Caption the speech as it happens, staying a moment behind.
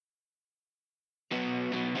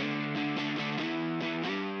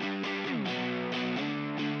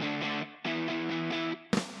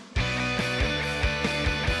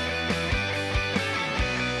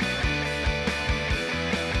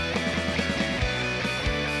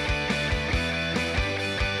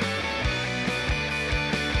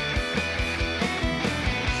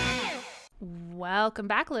Welcome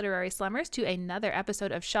back, literary slummers, to another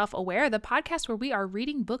episode of Shelf Aware, the podcast where we are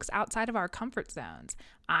reading books outside of our comfort zones.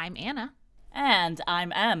 I'm Anna. And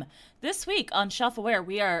I'm Em. This week on Shelf Aware,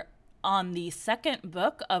 we are on the second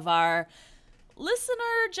book of our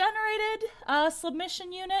listener-generated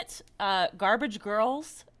submission unit. Garbage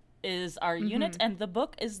Girls is our unit, and the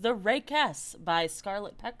book is The Rakess by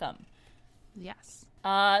Scarlett Peckham. Yes.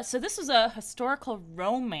 So this was a historical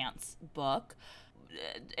romance book.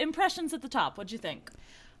 Impressions at the top. What'd you think?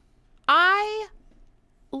 I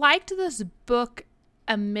liked this book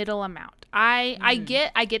a middle amount. I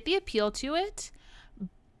get the appeal to it.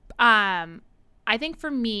 I think for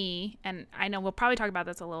me, and I know we'll probably talk about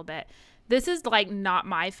this a little bit, this is like not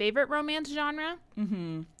my favorite romance genre.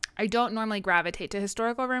 I don't normally gravitate to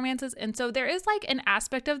historical romances, and so there is like an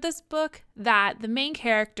aspect of this book that the main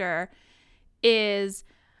character is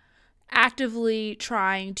actively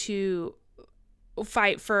trying to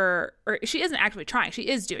fight for, or she isn't actually trying,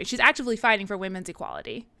 she's actively fighting for women's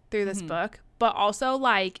equality through this book, but also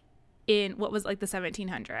like in what was like the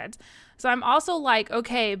 1700s. So I'm also like,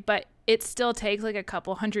 okay, but it still takes like a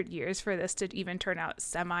couple hundred years for this to even turn out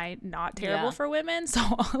semi not terrible for women. So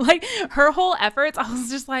like her whole efforts, I was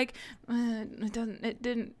just like, it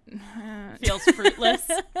didn't feels fruitless.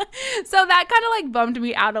 So that kind of like bummed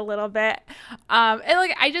me out a little bit. And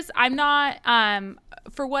like I'm not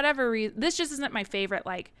for whatever reason, this just isn't my favorite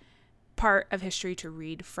like part of history to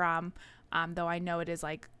read from, though I know it is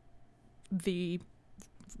like the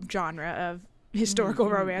genre of historical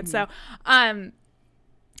romance. So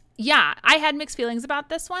yeah, I had mixed feelings about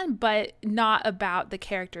this one, but not about the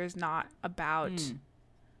characters, not about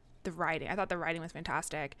the writing. I thought the writing was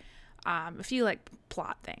fantastic. A few like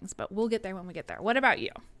plot things, but we'll get there when we get there. What about you?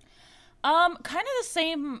 Kind of the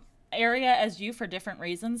same area as you for different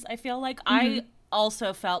reasons. I feel like I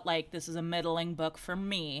also felt like this is a middling book for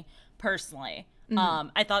me personally.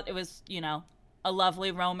 I thought it was, a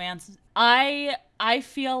lovely romance. I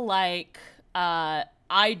feel like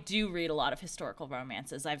I do read a lot of historical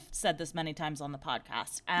romances. I've said this many times on the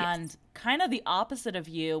podcast. And kind of the opposite of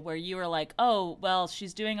you, where you were like, oh, well,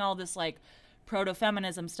 she's doing all this like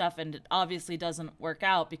proto-feminism stuff and it obviously doesn't work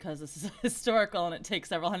out because this is historical and it takes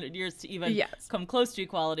several hundred years to even come close to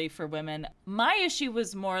equality for women. My issue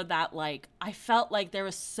was more that like I felt like there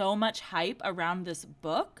was so much hype around this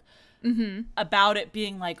book about it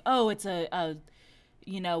being like, oh, it's a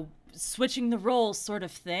switching the roles sort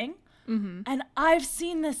of thing. And I've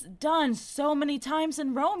seen this done so many times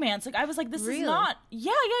in romance. Like I was like, this is not.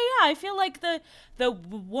 Yeah. I feel like the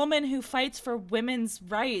woman who fights for women's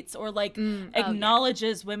rights or like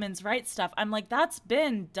acknowledges women's rights stuff. I'm like, that's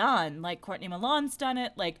been done. Like Courtney Milan's done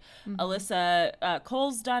it. Like Alyssa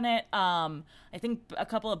Cole's done it. I think a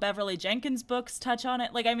couple of Beverly Jenkins books touch on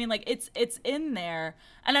it. Like, I mean, like it's in there.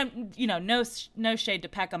 And I'm, no shade to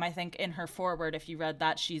Peckham. I think in her foreword, if you read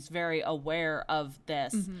that, she's very aware of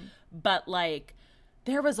this. But like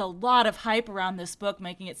there was a lot of hype around this book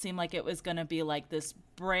making it seem like it was going to be like this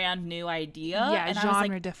brand new idea. Yeah, and genre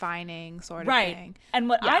like, defining sort of thing. And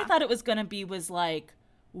what I thought it was going to be was like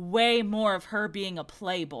way more of her being a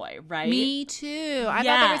playboy, right? Me too. I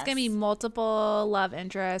thought there was going to be multiple love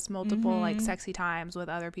interests, multiple like sexy times with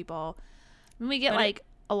other people. And we get like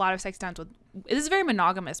a lot of sexy times with, this is a very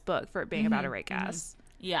monogamous book for it being about a Rakess.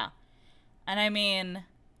 Yeah. And I mean,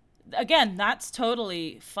 again, that's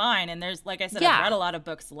totally fine. And there's, like I said, I've read a lot of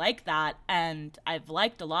books like that and I've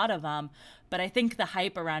liked a lot of them, but I think the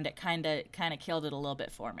hype around it kind of killed it a little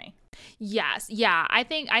bit for me. Yes. Yeah. I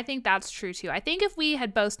think that's true too. I think if we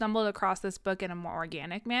had both stumbled across this book in a more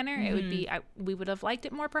organic manner, it would be, we would have liked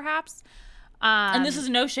it more perhaps. And this is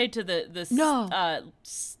no shade to this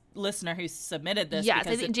listener who submitted this. Yes,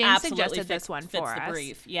 I think James suggested this one for us. The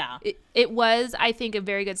brief. Yeah. It was, I think, a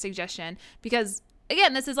very good suggestion because,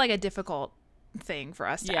 again, this is like a difficult thing for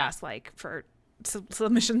us to ask, like for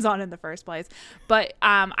submissions on in the first place. But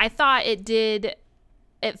I thought it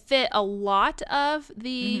fit a lot of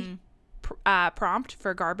the prompt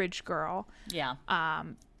for Garbage Girl. Yeah.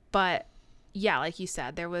 But yeah, like you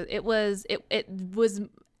said, it was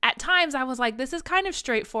at times I was like, this is kind of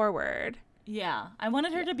straightforward. Yeah. I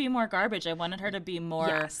wanted her to be more garbage. I wanted her to be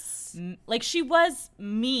more like she was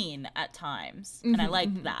mean at times. And I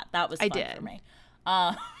liked that. That was fun for me.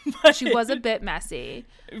 But she was a bit messy.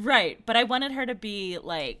 Right. But I wanted her to be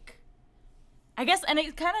like, I guess, and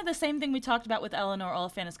it's kind of the same thing we talked about with Eleanor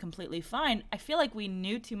Oliphant is completely fine. I feel like we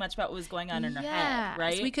knew too much about what was going on in her head,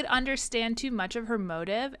 right? So we could understand too much of her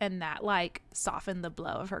motive and that like softened the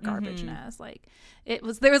blow of her garbageness. Like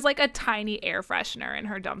there was like a tiny air freshener in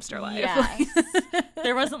her dumpster life. Yes.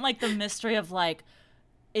 There wasn't like the mystery of like,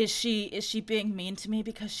 is she being mean to me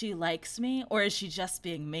because she likes me, or is she just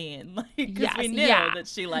being mean? Like, because we knew that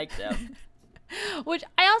she liked him. Which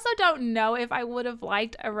I also don't know if I would have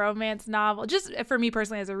liked a romance novel. Just for me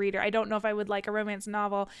personally as a reader, I don't know if I would like a romance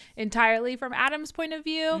novel entirely from Adam's point of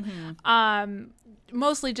view.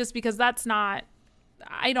 Mostly just because I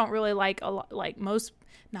don't really like most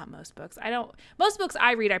books. Most books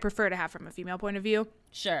I read, I prefer to have from a female point of view.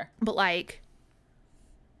 Sure. But like,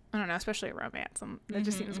 I don't know, especially a romance. It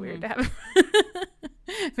just seems weird to have.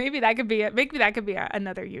 Maybe that could be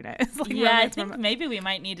another unit. Like I think maybe we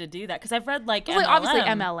might need to do that, because I've read like MLM. Like obviously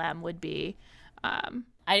MLM would be.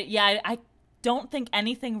 I don't think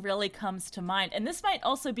anything really comes to mind, and this might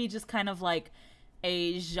also be just kind of like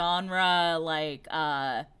a genre like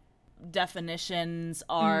definitions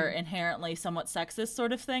are inherently somewhat sexist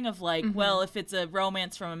sort of thing of like, well, if it's a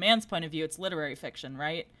romance from a man's point of view, it's literary fiction,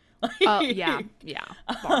 right? Yeah.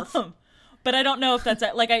 But I don't know if that's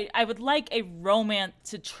like, I would like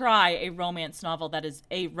to try a romance novel that is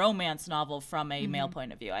a romance novel from a male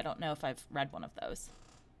point of view. I don't know if I've read one of those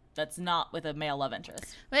that's not with a male love interest.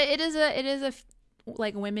 But it is a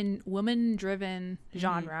like woman driven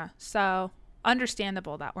genre, so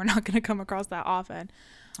understandable that we're not going to come across that often.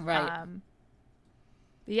 Right.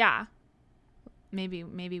 Yeah. Maybe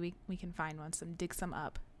we can find one, dig some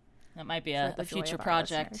up. That might be a future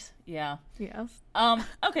project. Yeah. Yes.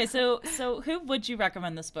 Okay. So who would you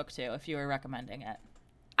recommend this book to if you were recommending it?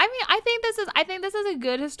 I mean, I think this is a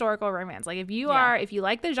good historical romance. Like if you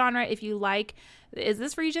like the genre, is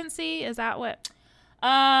this Regency? Is that what?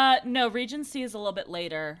 No, Regency is a little bit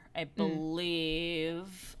later, I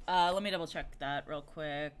believe. Let me double check that real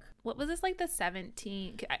quick. What was this, like the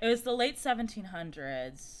 17? It was the late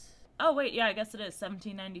 1700s. Oh, wait, yeah, I guess it is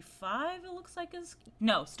 1795, it looks like.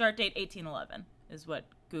 Start date 1811 is what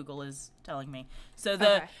Google is telling me. So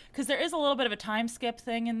because there is a little bit of a time skip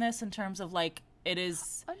thing in this in terms of like, it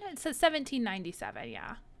is. Oh, no, it says 1797,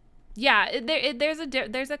 yeah. Yeah,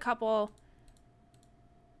 there's a couple.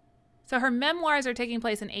 So her memoirs are taking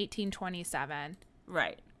place in 1827.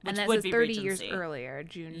 Right. And that says 30 years earlier,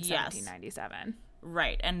 June 1797.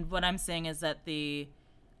 Right. And what I'm saying is that the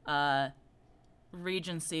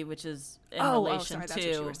Regency, which is in relation sorry, to... that's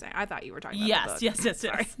what you were saying. I thought you were talking about the book. Yes.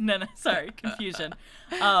 Sorry. No, sorry. Confusion.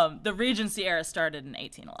 The Regency era started in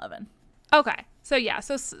 1811. Okay. So, yeah.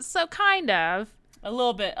 So kind of. A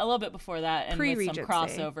little bit before that, and with some Pre-Regency.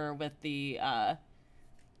 crossover with the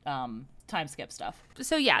time skip stuff.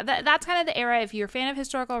 So, yeah, that's kind of the era. If you're a fan of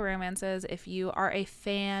historical romances, if you are a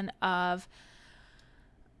fan of,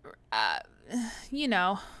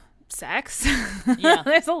 sex. Yeah.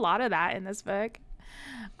 There's a lot of that in this book.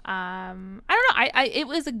 I don't know. It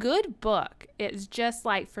was a good book. It's just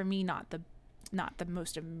like, for me, not the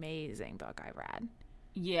most amazing book I've read.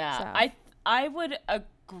 Yeah. So. I would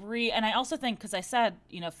agree. And I also think, because I said,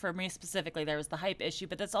 for me specifically, there was the hype issue,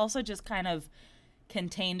 but that's also just kind of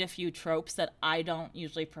contained a few tropes that I don't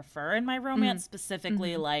usually prefer in my romance,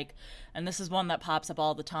 specifically like, and this is one that pops up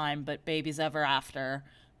all the time, but Babies Ever After.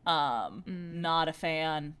 Not a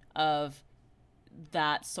fan of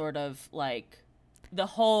that sort of like the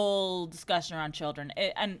whole discussion around children.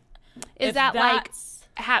 Is that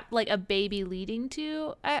like a baby leading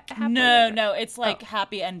to a happy No, it's like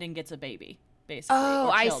happy ending gets a baby, basically. Oh,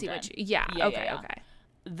 I see what you. Yeah. Okay.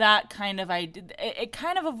 That kind of it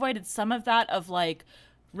kind of avoided some of that of like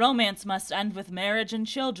romance must end with marriage and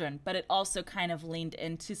children, but it also kind of leaned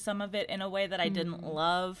into some of it in a way that I didn't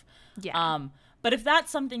love. Yeah. But if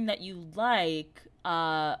that's something that you like,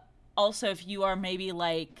 also if you are maybe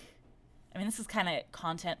like, I mean, this is kind of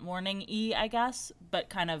content warning-y, I guess, but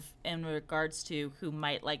kind of in regards to who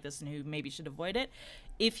might like this and who maybe should avoid it.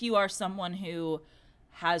 If you are someone who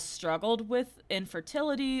has struggled with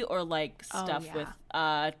infertility or like stuff with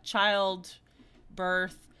child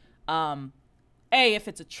birth, A, if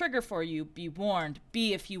it's a trigger for you, be warned.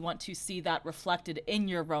 B, if you want to see that reflected in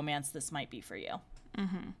your romance, this might be for you.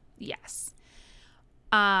 Yes.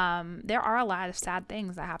 There are a lot of sad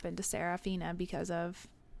things that happened to Serafina because of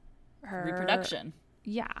her reproduction.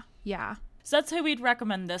 Yeah. So that's who we'd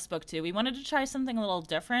recommend this book to. We wanted to try something a little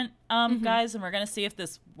different, guys, and we're going to see if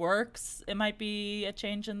this works. It might be a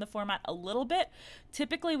change in the format a little bit.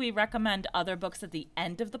 Typically, we recommend other books at the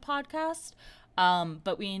end of the podcast,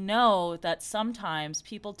 but we know that sometimes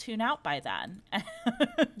people tune out by then.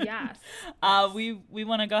 Yes. We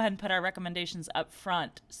want to go ahead and put our recommendations up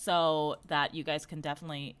front so that you guys can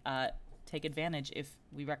definitely take advantage if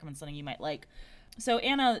we recommend something you might like. So,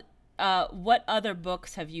 Anna, what other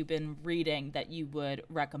books have you been reading that you would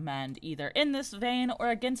recommend, either in this vein or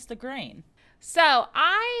against the grain? So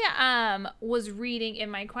I was reading in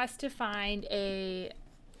my quest to find a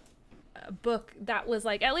a book that was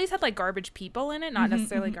like, at least had like garbage people in it, not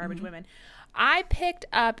necessarily garbage women. I picked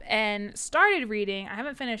up and started reading, I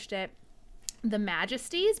haven't finished it, The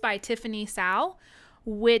Majesties by Tiffany Sao,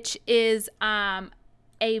 which is a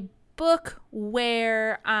book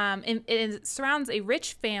where it surrounds a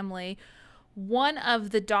rich family. One of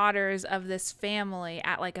the daughters of this family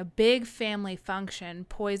at like a big family function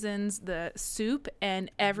poisons the soup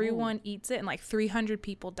and everyone eats it and like 300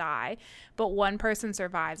 people die, but one person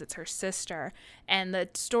survives. It's her sister. And the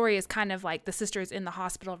story is kind of like the sister is in the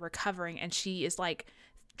hospital recovering, and she is like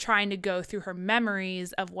trying to go through her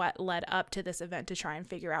memories of what led up to this event to try and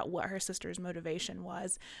figure out what her sister's motivation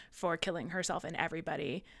was for killing herself and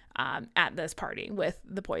everybody at this party with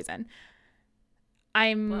the poison.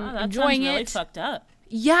 I'm enjoying really it. Fucked up.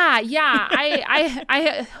 Yeah.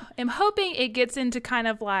 I am hoping it gets into kind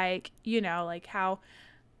of like, you know, like how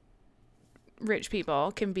rich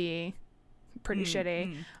people can be pretty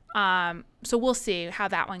shitty. So we'll see how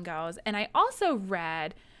that one goes. And I also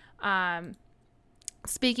read,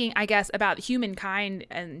 speaking, I guess, about humankind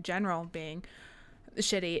in general being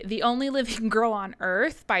shitty, The Only Living Girl on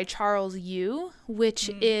Earth by Charles Yu, which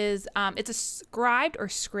is it's a scribed,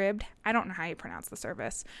 I don't know how you pronounce the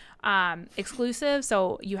service, exclusive,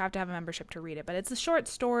 so you have to have a membership to read it, but it's a short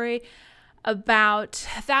story about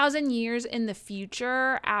 1,000 years in the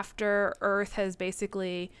future after Earth has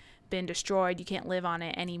basically been destroyed. You can't live on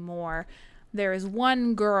it anymore. There is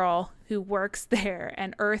one girl who works there,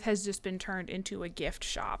 and Earth has just been turned into a gift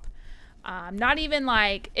shop. Not even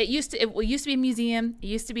like it used to be a museum. It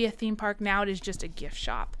used to be a theme park. Now it is just a gift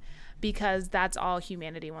shop, because that's all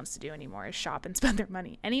humanity wants to do anymore is shop and spend their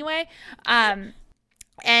money anyway. And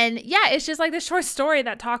yeah, it's just like this short story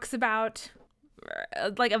that talks about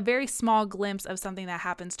like a very small glimpse of something that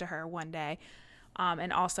happens to her one day.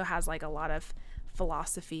 And also has like a lot of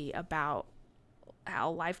philosophy about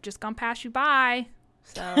how life just gonna pass you by.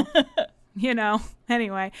 So you know,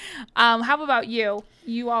 anyway, how about you?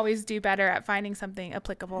 You always do better at finding something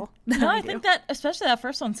applicable than No, I I think that, especially that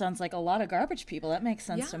first one, sounds like a lot of garbage people. That makes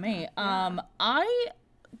sense to me. I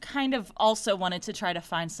kind of also wanted to try to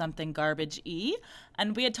find something garbage-y,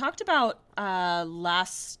 and we had talked about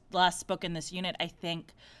last book in this unit, I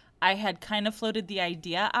think. I had kind of floated the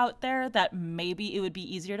idea out there that maybe it would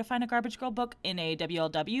be easier to find a Garbage Girl book in a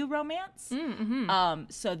WLW romance.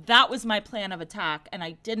 So that was my plan of attack, and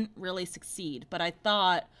I didn't really succeed. But I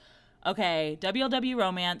thought, okay, WLW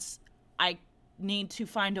romance, I need to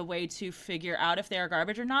find a way to figure out if they are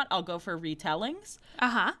garbage or not. I'll go for retellings.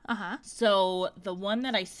 So the one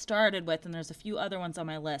that I started with, and there's a few other ones on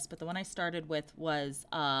my list, but the one I started with was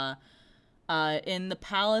in the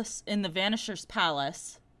Vanisher's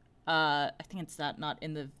Palace. I think it's not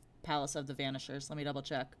in the Palace of the Vanishers. Let me double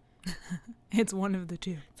check. It's one of the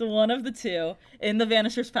two. It's one of the two. In the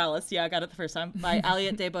Vanisher's Palace. Yeah, I got it the first time. By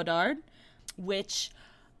Aliette de Bodard, which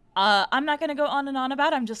I'm not going to go on and on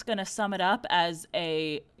about. I'm just going to sum it up as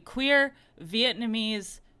a queer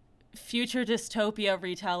Vietnamese future dystopia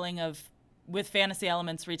retelling with fantasy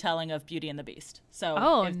elements retelling of Beauty and the Beast.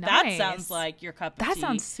 So if that sounds like your cup of tea. That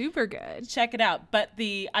sounds super good. Check it out. But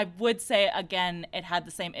I would say, again, it had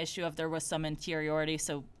the same issue of there was some interiority,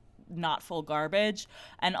 so not full garbage.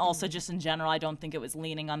 And also just in general, I don't think it was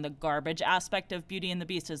leaning on the garbage aspect of Beauty and the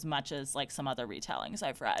Beast as much as like some other retellings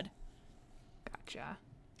I've read. Gotcha.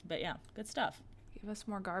 But yeah, good stuff. Give us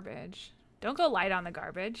more garbage. Don't go light on the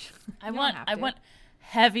garbage. I want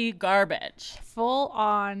heavy garbage. Full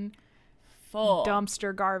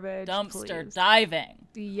dumpster garbage. Dumpster diving.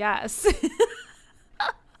 Yes.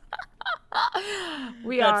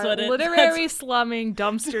 We are literary slumming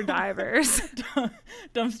dumpster divers.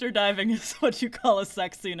 Dumpster diving is what you call a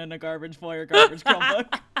sex scene in a Garbage Boy or Garbage Girl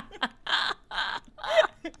book.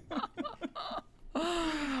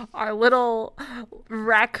 Our little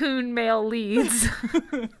raccoon male leads.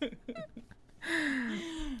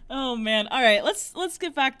 Oh man! All right, let's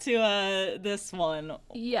get back to this one.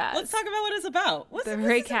 Yes, let's talk about what it's about. What's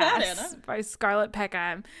about, by Scarlett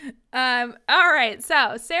Peckham. All right,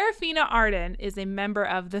 so Serafina Arden is a member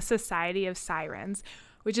of the Society of Sirens,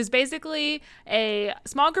 which is basically a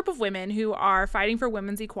small group of women who are fighting for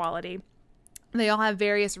women's equality. They all have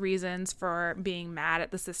various reasons for being mad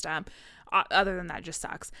at the system. Other than that, it just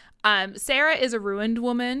sucks. Sarah is a ruined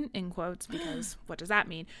woman, in quotes, because what does that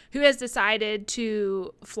mean? Who has decided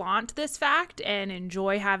to flaunt this fact and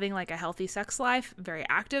enjoy having like a healthy sex life, very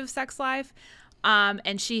active sex life.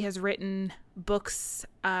 And she has written books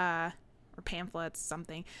or pamphlets,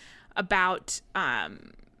 something, about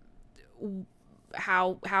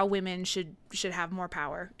how women should have more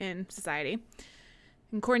power in society.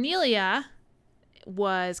 And Cornelia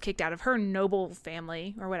was kicked out of her noble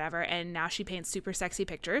family or whatever, and now she paints super sexy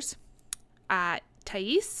pictures.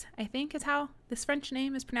 Thais, I think is how this French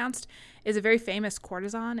name is pronounced, is a very famous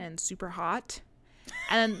courtesan and super hot.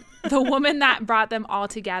 And the woman that brought them all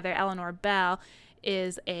together, Eleanor Bell,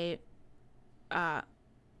 is a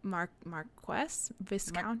Marquess?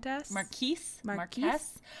 Viscountess? Marquise?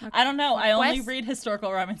 Marquise? I don't know. I only Marquess? read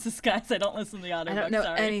historical romances, guys. I don't listen to the audiobook. I don't know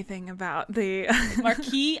sorry. anything about the...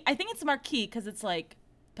 Marquis? I think it's Marquis because it's like...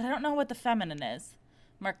 But I don't know what the feminine is.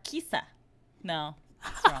 Marquisa. No.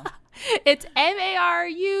 It's wrong. It's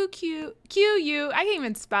Maruqu. I can't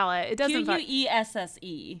even spell it. It doesn't...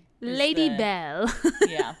 Quesse. Lady Bell.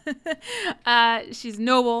 Yeah. She's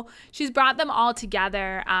noble. She's brought them all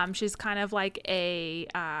together. She's kind of like a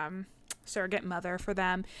surrogate mother for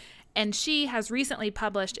them. And she has recently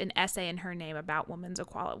published an essay in her name about women's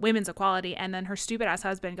equality. And then her stupid ass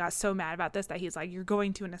husband got so mad about this that he's like, you're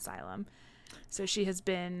going to an asylum. So she has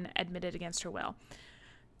been admitted against her will.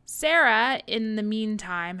 Sarah, in the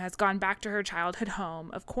meantime, has gone back to her childhood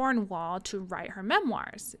home of Cornwall to write her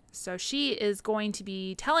memoirs. So she is going to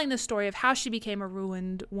be telling the story of how she became a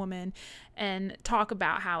ruined woman and talk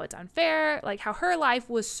about how it's unfair, like how her life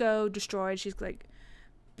was so destroyed. She's like,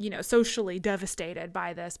 socially devastated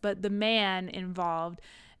by this. But the man involved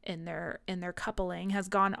in their coupling has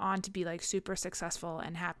gone on to be like super successful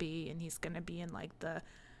and happy, and he's going to be in like the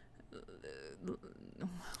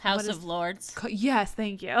House of Lords. Yes,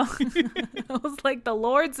 thank you. It was like the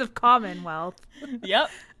Lords of Commonwealth. Yep.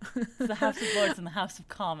 It's the House of Lords and the House of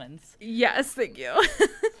Commons. Yes, thank you.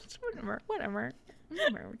 Whatever.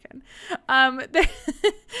 American.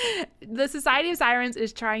 The Society of Sirens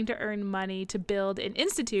is trying to earn money to build an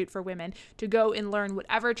institute for women to go and learn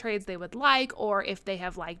whatever trades they would like, or if they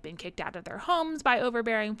have like been kicked out of their homes by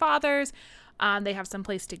overbearing fathers, they have some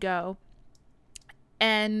place to go.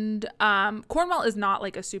 And Cornwall is not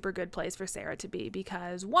like a super good place for Sarah to be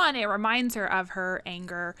because, one, it reminds her of her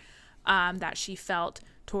anger that she felt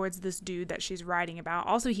towards this dude that she's writing about.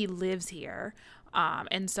 Also, he lives here.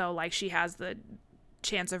 And so like she has the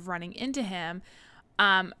chance of running into him.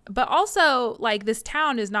 But also like this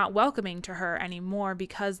town is not welcoming to her anymore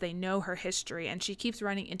because they know her history. And she keeps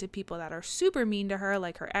running into people that are super mean to her,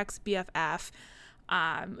 like her ex-BFF.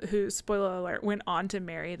 Who, spoiler alert, went on to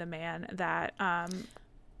marry the man that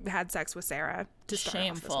had sex with Sarah to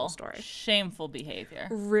start off this whole story. Shameful behavior.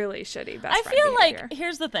 Really shitty best friend feel behavior. Like,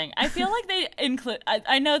 here's the thing. I feel like they include,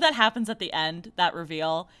 I know that happens at the end, that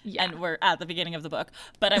reveal, and we're at the beginning of the book,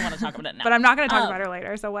 but I want to talk about it now. But I'm not going to talk about her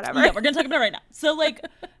later, so whatever. Yeah, we're going to talk about it right now. So, like,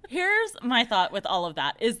 here's my thought with all of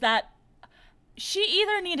that, is that she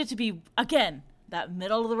either needed to be, again, that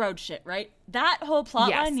middle of the road shit, right? That whole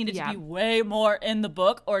plot line needed to be way more in the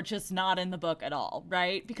book or just not in the book at all,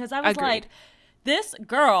 right? Because I was like, this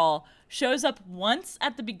girl shows up once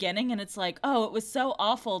at the beginning and it's like, oh, it was so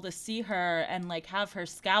awful to see her and like have her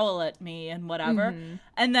scowl at me and whatever. Mm-hmm.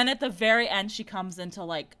 And then at the very end, she comes into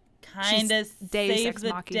like kind of save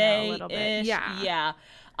the day a little bit. Yeah.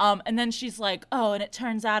 And then she's like, oh, and it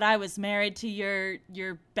turns out I was married to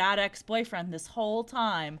your bad ex-boyfriend this whole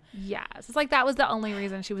time. Yes. It's like that was the only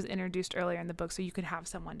reason she was introduced earlier in the book, so you could have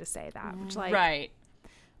someone to say that. Which, like, right.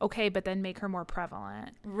 Okay, but then make her more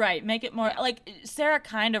prevalent. Right. Make it more, like, Sarah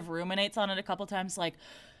kind of ruminates on it a couple times. Like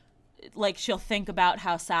she'll think about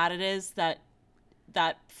how sad it is that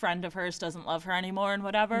that friend of hers doesn't love her anymore and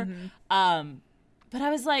whatever. Mm-hmm. But I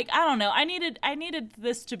was like, I don't know. I needed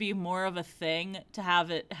this to be more of a thing, to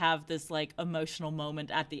have this like emotional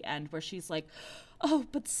moment at the end where she's like, oh,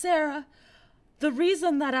 but Sarah, the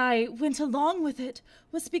reason that I went along with it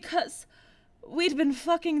was because we'd been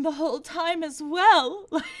fucking the whole time as well.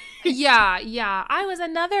 Yeah. I was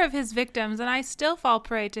another of his victims and I still fall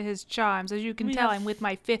prey to his charms. As you can tell, I'm with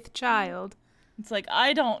my 5th child. It's like,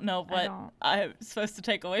 I don't know what I'm supposed to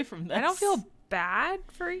take away from this. I don't feel bad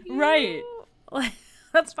for you. Right. Like,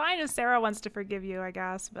 that's fine if Sarah wants to forgive you, I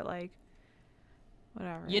guess, but like,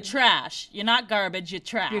 whatever. You're trash. You're not garbage. You're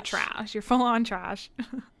trash. You're trash. You're full on trash.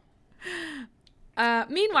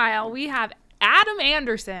 Meanwhile, we have Adam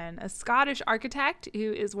Anderson, a Scottish architect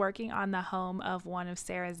who is working on the home of one of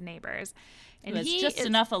Sarah's neighbors. And it's just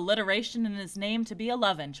enough alliteration in his name to be a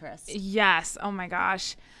love interest. Yes. Oh my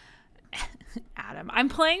gosh. Adam. I'm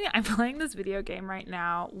playing this video game right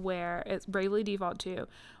now where it's Bravely Default 2,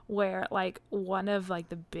 where like one of like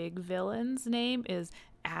the big villains' name is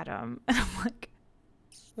Adam. And I'm like,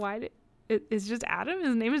 why it's just Adam?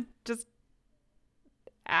 His name is just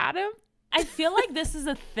Adam? I feel like this is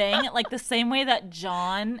a thing, like the same way that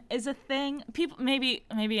John is a thing. People, maybe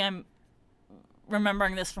I'm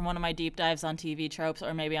remembering this from one of my deep dives on TV tropes,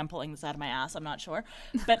 or maybe I'm pulling this out of my ass, I'm not sure.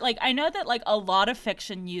 But like I know that like a lot of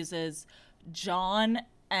fiction uses John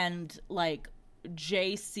and like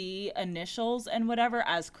JC initials and whatever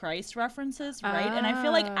as Christ references, right? And I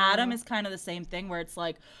feel like Adam is kind of the same thing, where it's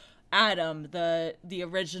like Adam, the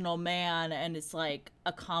original man, and it's like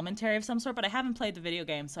a commentary of some sort. But I haven't played the video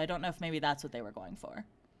game, so I don't know if maybe that's what they were going for.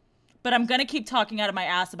 But I'm gonna keep talking out of my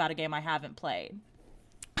ass about a game I haven't played.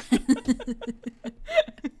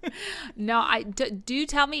 No, do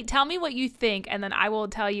tell me what you think, and then I will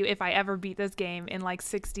tell you if I ever beat this game in like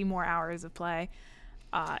 60 more hours of play,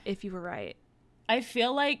 if you were right. I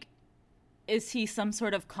feel like, is he some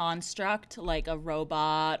sort of construct, like a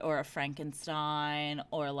robot or a Frankenstein,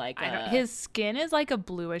 or like his skin is like a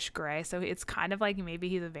bluish gray, so it's kind of like maybe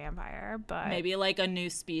he's a vampire, but maybe like a new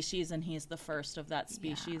species and he's the first of that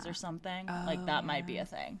species or something. Like that might be a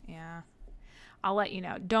thing. Yeah. I'll let you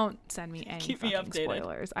know. Don't send me any fucking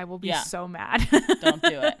spoilers. I will be so mad. Don't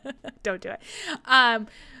do it. Don't do it.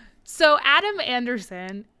 So Adam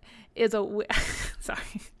Anderson is sorry.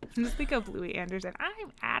 I'm just thinking of Louis Anderson.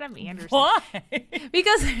 I'm Adam Anderson. Why?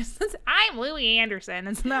 Because I'm Louis Anderson,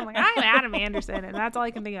 and so I'm like, I'm Adam Anderson, and that's all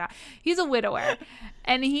I can think about. He's a widower,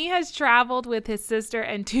 and he has traveled with his sister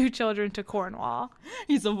and 2 children to Cornwall.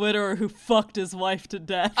 He's a widower who fucked his wife to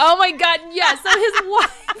death. Oh my God, yes. So his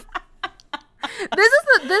wife.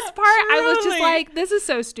 This part I was just like, this is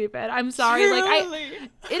so stupid. I'm sorry.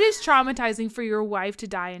 Like it is traumatizing for your wife to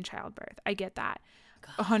die in childbirth. I get that.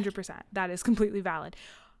 100%. That is completely valid.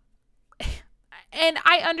 And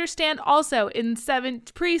I understand also in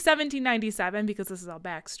pre-1797, because this is all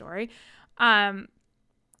backstory,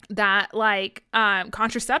 that like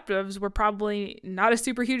contraceptives were probably not a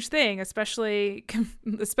super huge thing, especially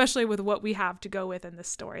with what we have to go with in this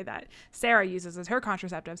story that Sarah uses as her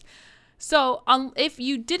contraceptives. So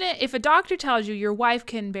if a doctor tells you your wife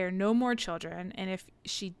can bear no more children, and if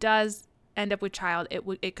she does end up with child,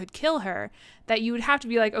 it could kill her, that you would have to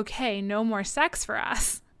be like, okay, no more sex for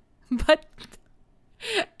us. But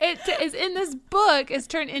it is in this book is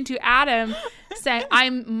turned into Adam saying,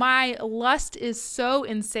 my lust is so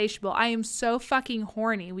insatiable. I am so fucking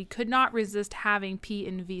horny. We could not resist having P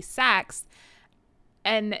and V sex.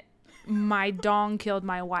 And my dong killed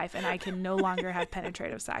my wife, and I can no longer have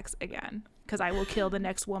penetrative sex again because I will kill the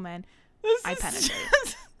next woman I penetrate.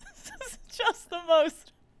 This is just the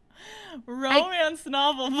most romance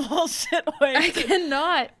novel bullshit way. I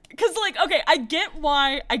cannot. Because, like, okay, I get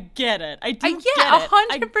why. I get it. I do get it.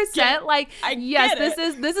 100%. Like, yes,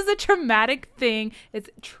 this is a traumatic thing. It's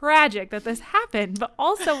tragic that this happened, but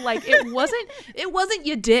also, like, it wasn't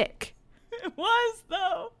your dick. It was,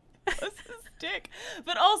 though. It was his dick.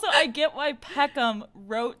 But also, I get why Peckham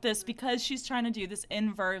wrote this, because she's trying to do this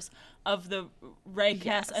inverse of the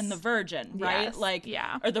Raycast and the Virgin, right? Yes. Like,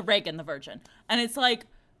 yeah. Or the Rake and the Virgin. And it's like,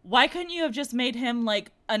 why couldn't you have just made him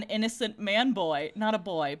like an innocent man boy, not a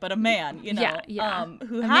boy, but a man, you know?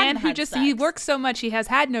 He works so much he has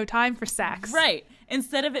had no time for sex. Right.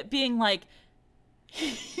 Instead of it being like,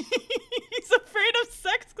 he's afraid of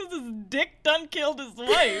sex because his dick done killed his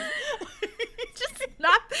wife. Just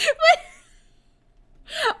not.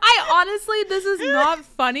 I honestly, this is not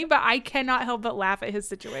funny, but I cannot help but laugh at his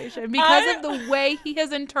situation because of the way he has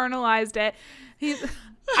internalized it.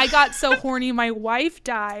 I got so horny my wife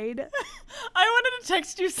died. I wanted to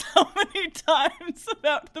text you so many times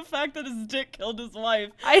about the fact that his dick killed his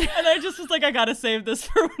wife. And I just was like, I gotta save this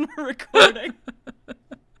for when we're recording.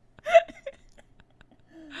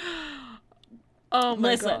 Oh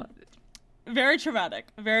my God. Very traumatic.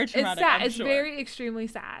 Very traumatic. It's sad. It's very extremely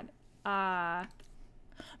sad.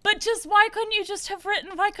 But just why couldn't you just have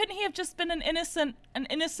written? Why couldn't he have just been an innocent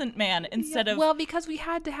man instead of? Well, because we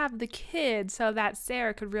had to have the kid so that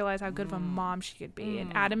Sarah could realize how good of a mom she could be,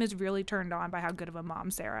 and Adam is really turned on by how good of a mom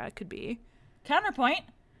Sarah could be. Counterpoint: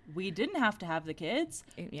 we didn't have to have the kids.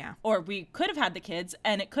 Yeah. Or we could have had the kids,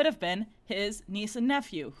 and it could have been his niece and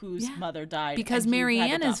nephew whose mother died. Because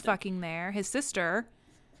Marianne is fucking there, his sister.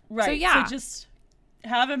 Right. So yeah. So just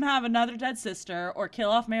have him have another dead sister or kill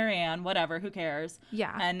off Marianne, whatever, who cares?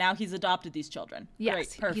 Yeah. And now he's adopted these children. Yes.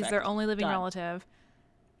 Great, perfect. He's their only living relative.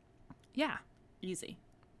 Yeah. Easy.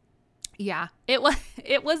 Yeah. It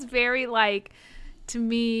was very like, to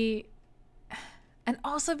me, and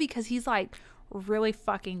also because he's like really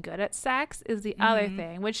fucking good at sex is the other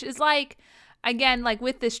thing, which is like, again, like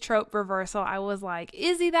with this trope reversal, I was like,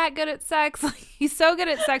 is he that good at sex? Like, he's so good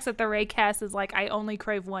at sex that the Raycast is like, I only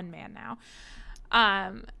crave one man now.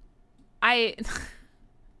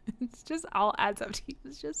 It's just all adds up. He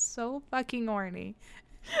was just so fucking horny.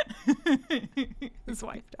 His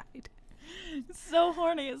wife died. So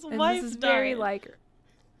horny. His and wife this is died. very like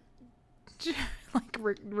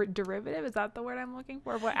derivative. Is that the word I'm looking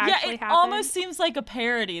for? What actually happened? Almost seems like a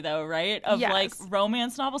parody, though, right? Of like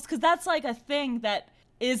romance novels, because that's like a thing that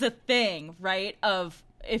is a thing, right? Of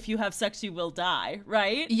if you have sex, you will die,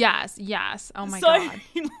 right? Yes. Oh my God. I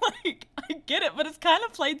mean, like, I get it, but it's kind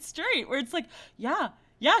of played straight, where it's like, yeah,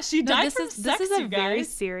 she died from sex. This is a very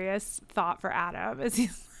serious thought for Adam. Is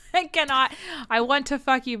he's I want to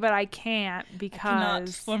fuck you, but I can't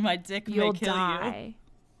because for my dick you'll may kill die.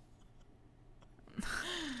 You.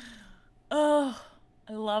 Oh,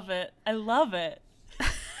 I love it.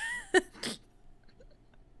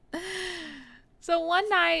 So one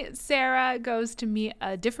night, Sarah goes to meet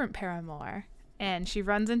a different paramour, and she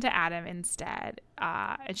runs into Adam instead.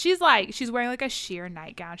 And she's wearing like a sheer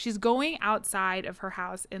nightgown. She's going outside of her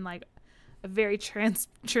house in like a very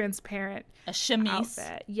transparent chemise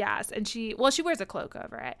outfit. Yes, and she wears a cloak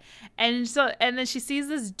over it. And then she sees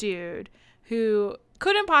this dude who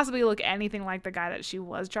couldn't possibly look anything like the guy that she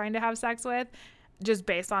was trying to have sex with, just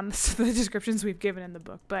based on the descriptions we've given in the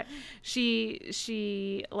book. But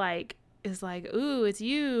she like is like, ooh, it's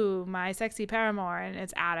you, my sexy paramour, and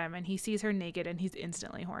it's Adam, and he sees her naked and he's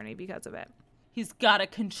instantly horny because of it. He's got to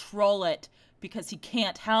control it because he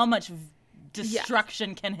can't. How much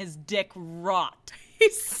destruction can his dick rot?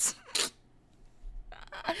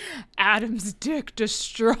 Adam's dick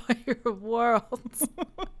destroy your worlds.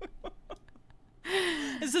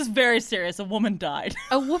 This is very serious. A woman died.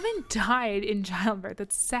 A woman died in childbirth.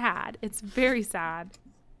 That's sad. It's very sad.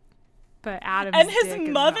 But Adam's and his dick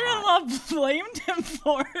mother-in-law blamed him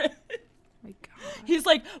for it. My God. He's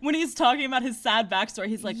like, when he's talking about his sad backstory,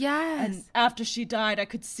 he's like, yes. And after she died, I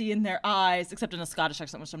could see in their eyes, except in a Scottish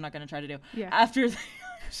accent, which I'm not going to try to do. Yeah. After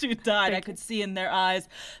she died, I could see in their eyes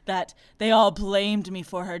that they all blamed me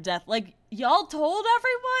for her death. Like, y'all told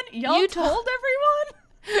everyone? Y'all told everyone?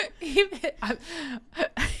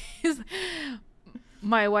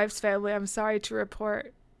 My wife's family, I'm sorry to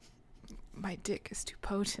report, my dick is too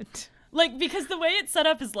potent. Like, because the way it's set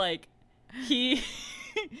up is like,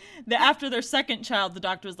 after their second child, the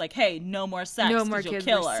doctor was like, hey, no more sex. No more kids.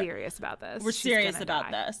 We're serious about this. We're serious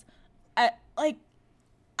about this. Like,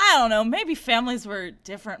 I don't know. Maybe families were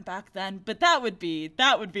different back then, but that would be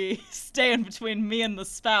staying between me and the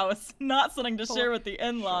spouse, not something to share with the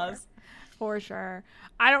in-laws. For sure.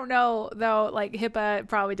 I don't know though. Like HIPAA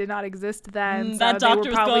probably did not exist then. So that doctor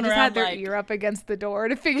was probably going just around had their ear up against the door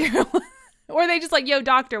to figure out. Or they just like, yo,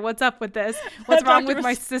 doctor, what's up with this? What's wrong with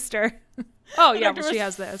my sister? Oh yeah, well, she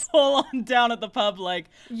has this. Full on down at the pub, like,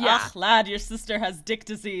 lad, your sister has dick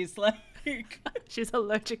disease. Like, she's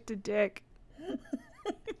allergic to dick.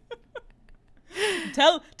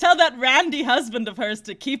 Tell that randy husband of hers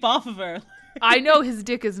to keep off of her. I know his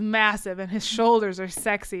dick is massive and his shoulders are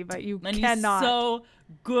sexy, but you cannot. He's so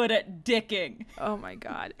good at dicking. Oh my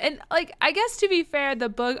God. And like, I guess to be fair, the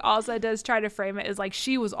book also does try to frame it as like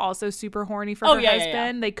she was also super horny for her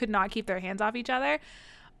husband. Yeah. They could not keep their hands off each other.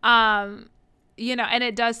 You know, and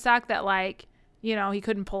it does suck that like, you know, he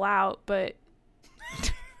couldn't pull out, but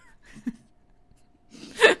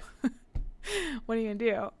what are you gonna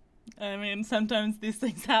do? I mean, sometimes these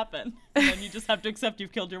things happen, and then you just have to accept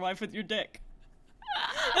you've killed your wife with your dick.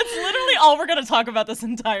 That's literally all we're going to talk about this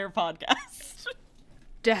entire podcast.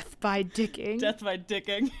 Death by dicking. Death by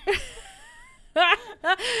dicking.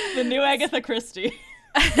 The new Agatha Christie.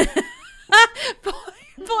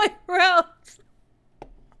 Boy Rose.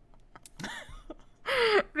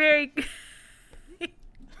 Very.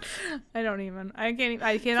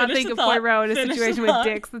 I cannot think of Poirot in a situation with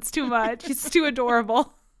dicks. That's too much. He's too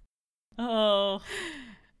adorable. Oh.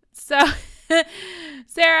 So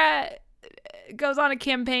Sarah goes on a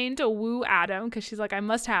campaign to woo Adam because she's like, I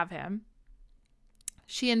must have him.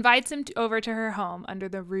 She invites him over to her home under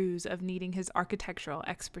the ruse of needing his architectural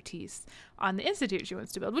expertise on the institute she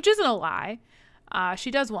wants to build, which isn't a lie.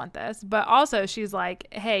 She does want this, but also she's like,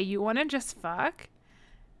 hey, you want to just fuck?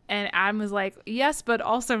 And Adam was like, yes, but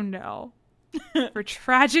also no. For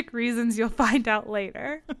tragic reasons you'll find out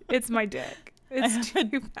later. It's my dick. It's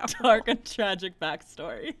too powerful. Dark and tragic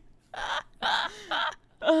backstory.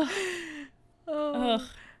 Ugh.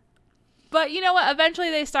 But you know what? Eventually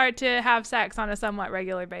they start to have sex on a somewhat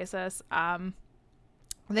regular basis.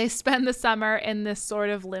 They spend the summer in this sort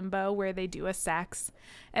of limbo where they do a sex.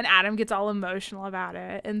 And Adam gets all emotional about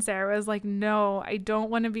it. And Sarah was like, no, I don't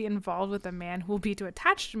want to be involved with a man who will be too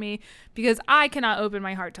attached to me because I cannot open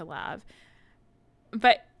my heart to love.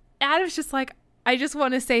 But Adam's just like, I just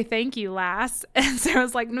want to say thank you, lass. And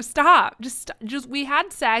Sarah's like, no, stop. Just we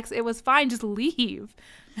had sex. It was fine. Just leave.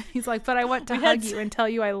 And he's like, but I want to hug you and tell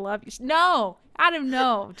you I love you. No, Adam,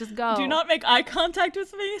 no. Just go. Do not make eye contact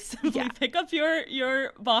with me. Simply pick up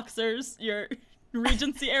your boxers, your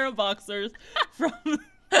Regency era boxers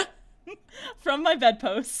from my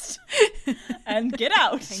bedpost and get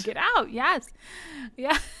out. And get out, yes.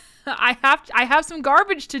 Yeah. I have some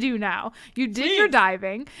garbage to do now. You did your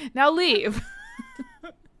diving. Now leave.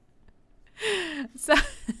 So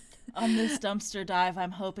on this dumpster dive,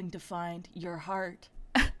 I'm hoping to find your heart.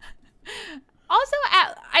 Also,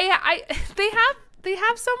 they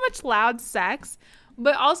have so much loud sex,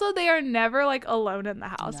 but also they are never like alone in the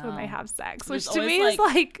house when they have sex, which to me is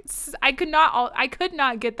like I could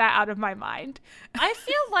not get that out of my mind. I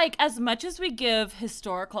feel like as much as we give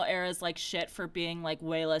historical eras like shit for being like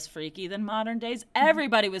way less freaky than modern days,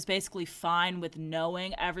 everybody was basically fine with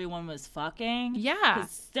knowing everyone was fucking. Yeah.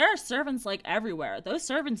 Because there are servants like everywhere. Those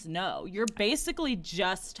servants know. You're basically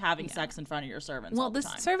just having sex in front of your servants all the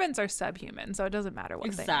time. Servants are subhuman, so it doesn't matter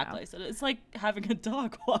what they know. Exactly. So it's like having a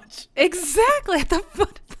dog watch. Exactly.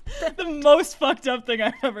 The most fucked up thing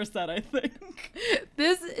I've ever said, I think.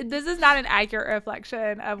 This is not an accurate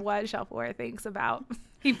reflection of what Shelfware thinks about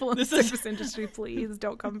people in the service industry. Please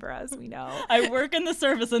don't come for us. We know. I work in the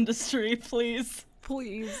service industry. Please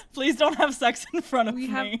don't have sex in front of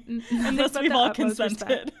me unless we've all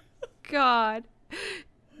consented. God.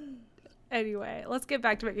 Anyway, let's get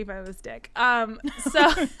back to making fun of this dick.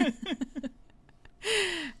 So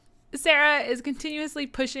Sarah is continuously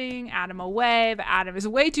pushing Adam away, but Adam is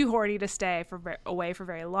way too horny to stay away for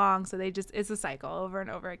very long. So it's a cycle over and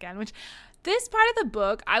over again, which this part of the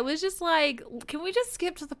book, I was just like, can we just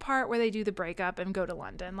skip to the part where they do the breakup and go to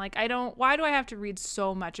London? Like, why do I have to read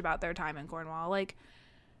so much about their time in Cornwall? Like,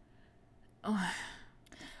 I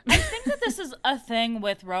think that this is a thing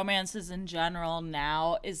with romances in general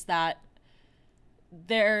now, is that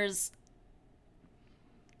there's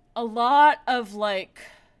a lot of like,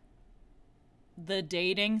 the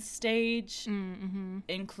dating stage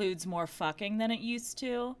includes more fucking than it used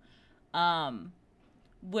to,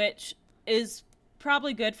 which is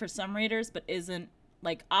probably good for some readers, but isn't,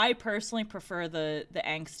 like, I personally prefer the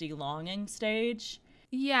angsty longing stage.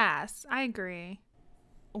 Yes, I agree.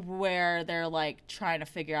 Where they're, like, trying to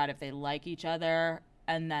figure out if they like each other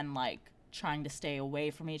and then, like, trying to stay away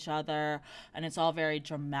from each other, and it's all very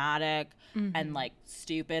dramatic and, like,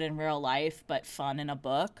 stupid in real life, but fun in a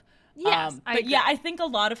book. Yes, I think a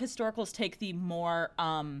lot of historicals take the more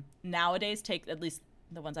nowadays at least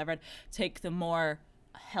the ones I've read, take the more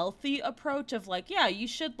healthy approach of like, yeah, you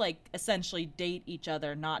should like essentially date each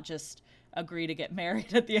other, not just agree to get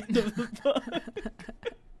married at the end of the book.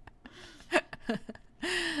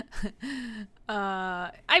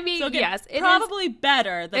 I mean, so yes, it's probably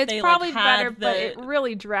better that it's they probably like had better, but it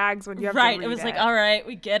really drags when you have to read it was like, all right,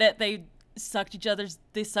 we get it. They sucked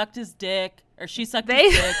his dick, or she sucked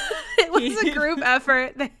his dick. It was a group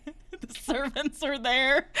effort. The servants were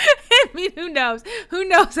there. I mean, who knows? Who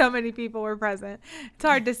knows how many people were present? It's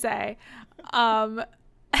hard to say.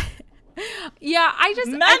 Yeah,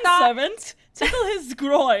 Manservant, tickle his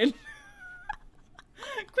groin.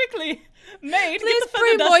 Quickly, maid, please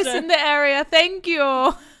pre-moisten the area. Thank you.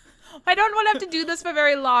 I don't want to have to do this for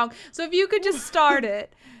very long, so if you could just start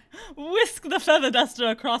it. Whisk the feather duster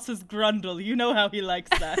across his grundle. You know how he likes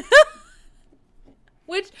that.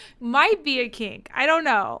 Which might be a kink. I don't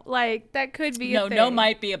know. Like, that could be a thing. No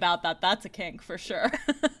might be about that. That's a kink for sure.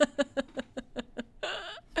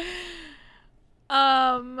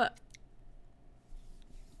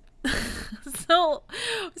 So,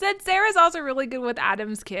 said Sarah's also really good with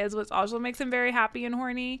Adam's kids, which also makes him very happy and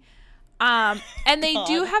horny. And they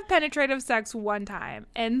do have penetrative sex one time,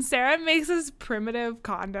 and Sarah makes this primitive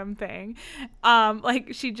condom thing. Like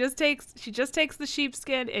she just takes the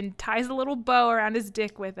sheepskin and ties a little bow around his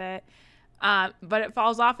dick with it. But it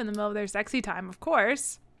falls off in the middle of their sexy time, of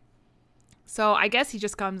course. So I guess he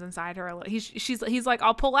just comes inside her a little. He's like,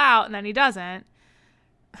 I'll pull out, and then he doesn't.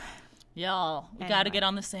 Y'all, we got to get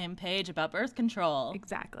on the same page about birth control.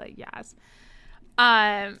 Exactly. Yes.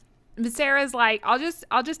 But Sarah's like, I'll just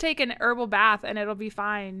take an herbal bath and it'll be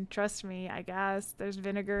fine. Trust me, I guess. There's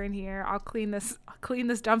vinegar in here. I'll clean this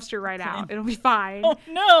dumpster right out. It'll be fine. Oh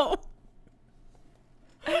no.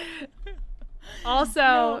 Also,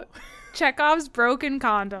 no. Chekhov's broken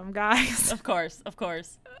condom, guys. Of course.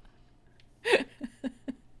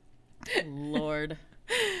 Lord.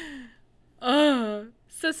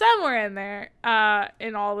 So somewhere in there,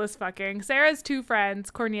 in all this fucking, Sarah's two friends,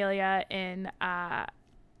 Cornelia and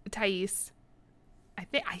Thais.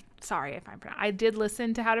 Sorry if I'm I did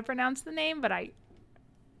listen to how to pronounce the name, but I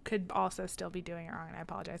could also still be doing it wrong, and I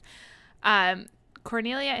apologize.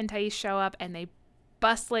 Cornelia and Thais show up, and they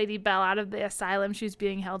bust Lady Belle out of the asylum she was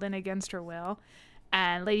being held in against her will.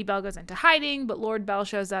 And Lady Belle goes into hiding, but Lord Bell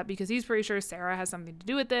shows up because he's pretty sure Sarah has something to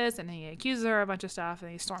do with this, and he accuses her of a bunch of stuff,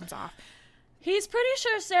 and he storms off. He's pretty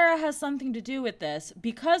sure Sarah has something to do with this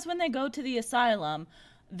because when they go to the asylum,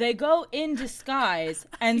 they go in disguise,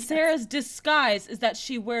 and yes. Sarah's disguise is that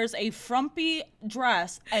she wears a frumpy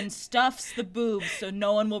dress and stuffs the boobs so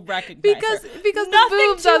no one will recognize her. Because the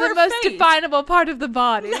boobs are the most definable part of the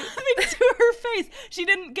body. Nothing to her face. She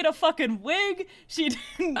didn't get a fucking wig. She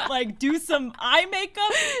didn't, like, do some eye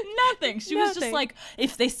makeup. Nothing. She was just like,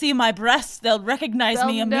 if they see my breasts, they'll recognize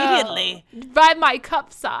me immediately. By my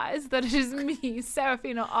cup size, that it is me,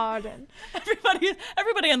 Serafina Arden.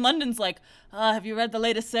 Everybody in London's like, have you read the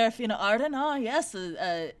latest Serafina Arden? Oh, yes.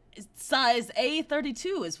 Size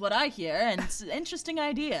A32 is what I hear, and interesting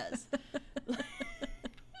ideas.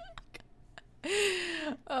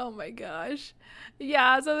 Oh, my gosh.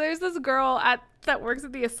 Yeah, so there's this girl that works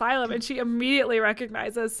at the asylum, and she immediately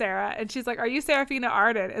recognizes Sarah, and she's like, are you Serafina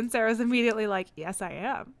Arden? And Sarah's immediately like, yes, I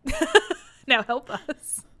am. Now help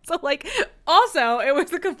us. So, like, also, it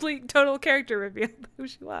was a complete, total character reveal of who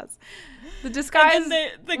she was. The disguise and then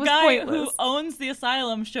the guy pointless. Who owns the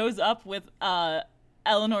asylum shows up with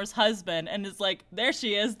Eleanor's husband and is like, there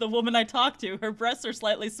she is, the woman I talked to. Her breasts are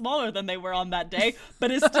slightly smaller than they were on that day, but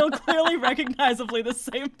is still clearly recognizably the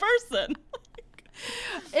same person.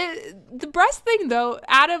 The breast thing, though,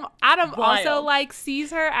 Adam also, like, sees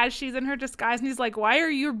her as she's in her disguise, and he's like, why are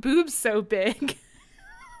your boobs so big?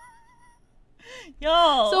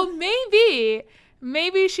 Yo. So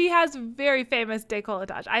maybe she has very famous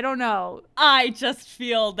décolletage. I don't know. I just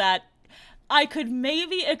feel that I could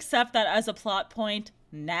maybe accept that as a plot point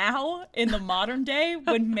now in the modern day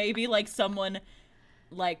when maybe like someone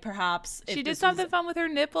like perhaps she did something fun with her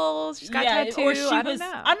nipples. She's got tattoos. Or I don't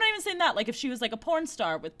know. I'm not even saying that. Like if she was like a porn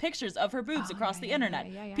star with pictures of her boobs across the internet,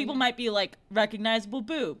 people might be like recognizable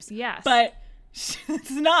boobs. Yes. But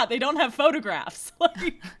it's not. They don't have photographs.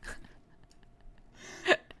 Like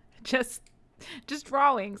just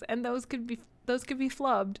drawings, and those could be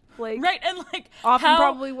flubbed, like right, and like often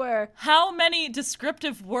probably were. How many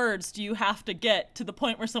descriptive words do you have to get to the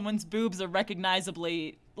point where someone's boobs are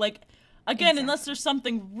recognizably like again exactly. Unless there's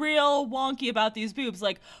something real wonky about these boobs,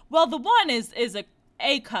 like well the one is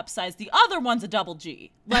a cup size, the other one's a double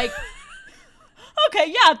G, like okay,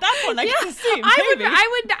 yeah, that one I can see. Maybe.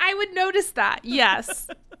 I would notice that, yes.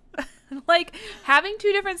 Like having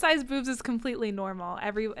two different size boobs is completely normal.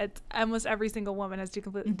 Almost every single woman has two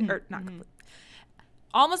completely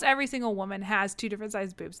almost every single woman has two different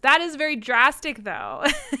size boobs. That is very drastic, though.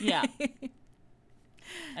 Yeah.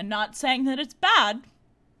 And not saying that it's bad,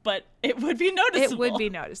 but it would be noticeable. It would be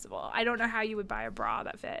noticeable. I don't know how you would buy a bra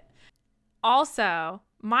that fit. Also,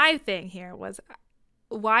 my thing here was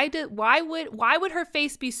why would her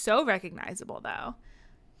face be so recognizable though?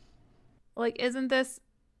 Like, isn't this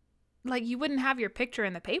like you wouldn't have your picture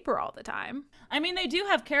in the paper all the time? I mean, they do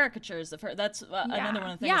have caricatures of her. That's another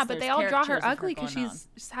one of the things. Yeah, but they all draw her ugly because she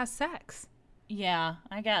has sex. Yeah,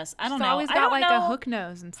 I guess. I don't know. She's always got like a hook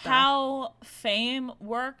nose and stuff. How fame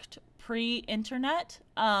worked pre-internet,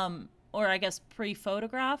 or I guess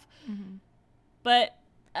pre-photograph. Mm-hmm. But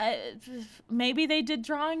maybe they did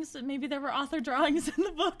drawings. Maybe there were author drawings in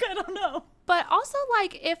the book. I don't know. But also,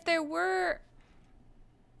 like, if there were,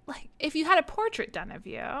 like, if you had a portrait done of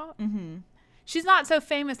you, mm-hmm. she's not so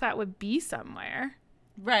famous that would be somewhere.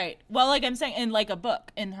 Right. Well, like I'm saying, in like a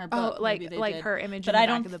book, in her book. Oh, like did. Her image in the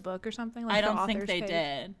back of the book or something? Like I don't think they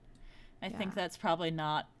did. I think that's probably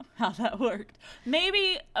not how that worked.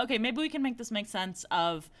 Maybe we can make this make sense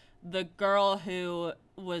of the girl who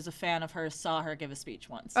was a fan of hers saw her give a speech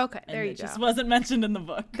once. Okay, there you go. It just wasn't mentioned in the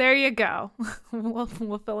book. There you go. We'll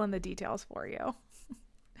fill in the details for you.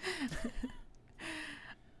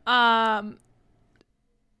 So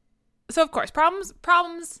of course,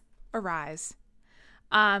 problems arise.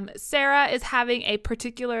 Sarah is having a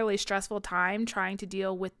particularly stressful time trying to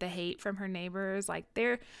deal with the hate from her neighbors. Like,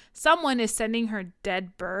 someone is sending her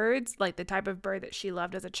dead birds, like the type of bird that she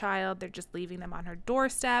loved as a child. They're just leaving them on her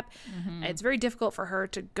doorstep. Mm-hmm. It's very difficult for her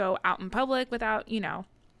to go out in public without,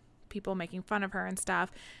 people making fun of her and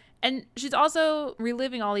stuff. And she's also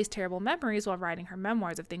reliving all these terrible memories while writing her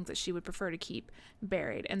memoirs of things that she would prefer to keep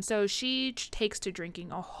buried. And so she takes to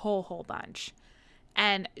drinking a whole bunch.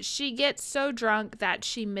 And she gets so drunk that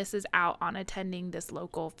she misses out on attending this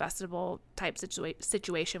local festival type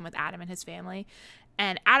situation with Adam and his family.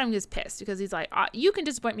 And Adam gets pissed because he's like, you can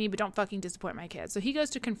disappoint me, but don't fucking disappoint my kids. So he goes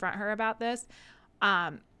to confront her about this.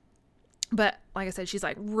 But like I said, she's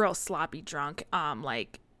like real sloppy drunk.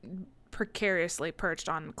 Like precariously perched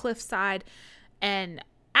on the cliffside. And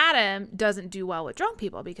Adam doesn't do well with drunk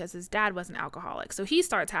people because his dad was an alcoholic. So he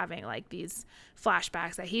starts having like these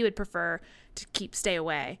flashbacks that he would prefer to stay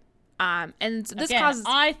away. And so this causes.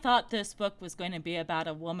 I thought this book was going to be about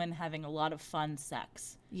a woman having a lot of fun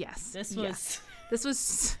sex. Yes. This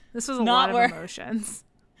was a lot of emotions.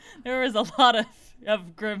 There was a lot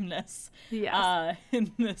of grimness. Yes.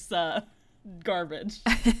 In this garbage.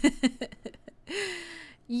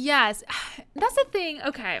 Yes. That's the thing.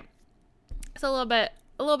 Okay. It's a little bit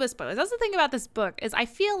spoilers. That's the thing about this book is I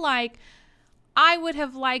feel like I would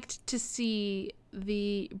have liked to see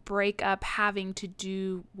the breakup having to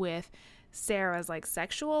do with Sarah's like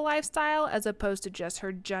sexual lifestyle as opposed to just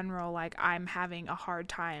her general like I'm having a hard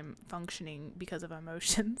time functioning because of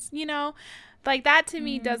emotions, you know? Like that to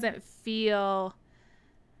me doesn't feel,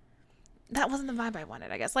 that wasn't the vibe I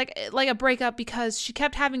wanted, I guess. Like a breakup because she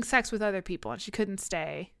kept having sex with other people and she couldn't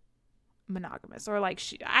stay monogamous, or like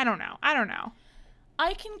I don't know.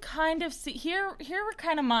 I can kind of see here were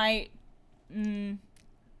kind of my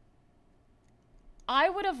I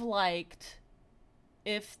would have liked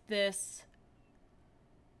if this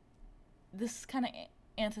is kind of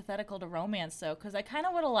antithetical to romance though, because I kind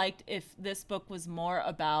of would have liked if this book was more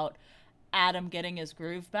about Adam getting his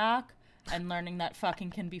groove back and learning that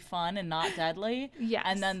fucking can be fun and not deadly. Yes.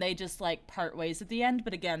 And then they just like part ways at the end.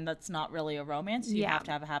 But again, that's not really a romance. You have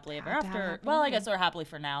to have a happily ever after. Well, I guess, or happily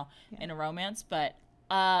for now in a romance. But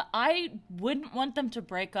I wouldn't want them to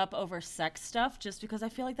break up over sex stuff just because I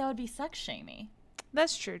feel like that would be sex shamey.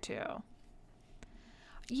 That's true too.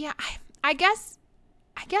 Yeah, I guess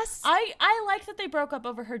I like that they broke up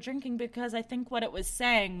over her drinking because I think what it was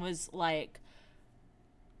saying was like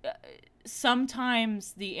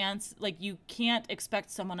sometimes the answer, like you can't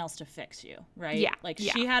expect someone else to fix you, right? Yeah. Like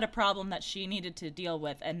she had a problem that she needed to deal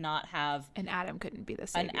with and not have an Adam couldn't be the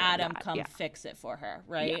savior. An Adam come fix it for her,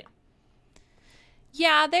 right?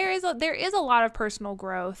 Yeah, there is a lot of personal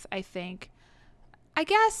growth, I think. I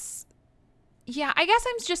guess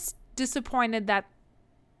I'm just disappointed that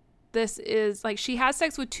this is like she has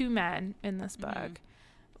sex with two men in this book.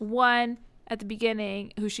 One at the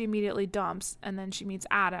beginning who she immediately dumps, and then she meets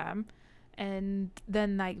Adam, and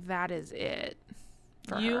then like that is it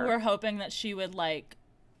for her. You were hoping that she would like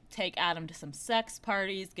take Adam to some sex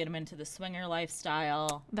parties, get him into the swinger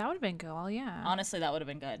lifestyle. That would have been cool, yeah. Honestly, that would have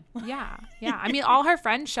been good. Yeah. I mean, all her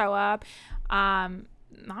friends show up. I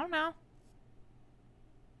don't know.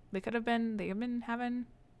 They could have been having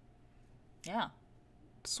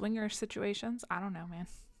swinger situations. I don't know, man.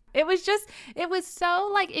 It was so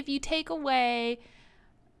like if you take away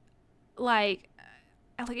like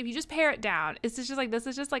if you just pare it down, it's just like this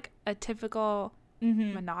is just like a typical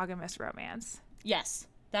monogamous romance. Yes.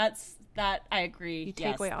 That I agree. You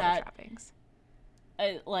take away all the trappings.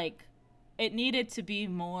 Like it needed to be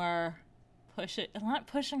more not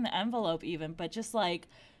pushing the envelope even, but just like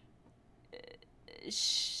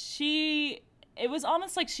it was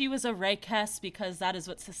almost like she was a Rakes because that is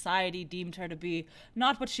what society deemed her to be,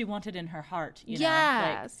 not what she wanted in her heart. You know?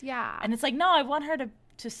 Yes, yeah. And it's like, no, I want her to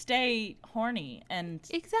stay horny and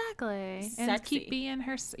exactly sexy. And keep being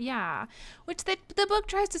her. Yeah, which the book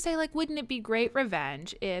tries to say, like, wouldn't it be great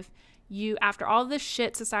revenge if you, after all this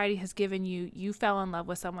shit society has given you, you fell in love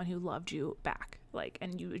with someone who loved you back, like,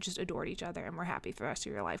 and you just adored each other and were happy for the rest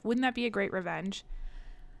of your life? Wouldn't that be a great revenge?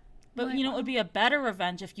 But, like, it would be a better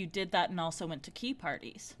revenge if you did that and also went to key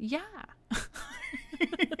parties. Yeah.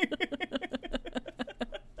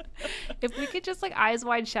 If we could just, like, eyes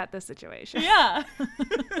wide shut this situation. Yeah.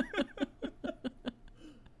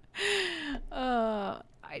 Or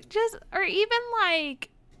even, like,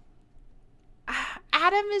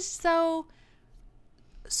 Adam is so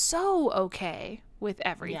okay with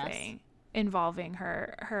everything involving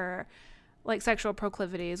her, like, sexual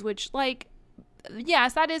proclivities, which, like,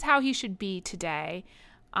 yes, that is how he should be today.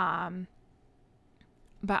 But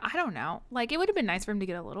I don't know. Like, it would have been nice for him to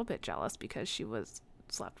get a little bit jealous because she was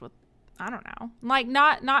slept with, I don't know. Like,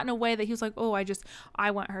 not in a way that he was like, oh,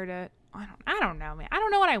 I want her to, I don't know, man. I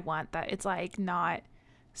don't know what I want, that it's like not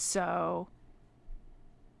so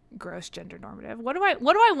gross gender normative. What do I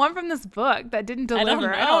want from this book that didn't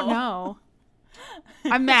deliver? I don't know.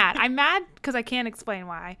 I'm mad because I can't explain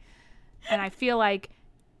why. And I feel like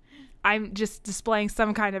I'm just displaying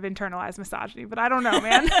some kind of internalized misogyny, but I don't know,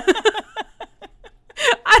 man.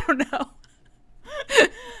 I don't know.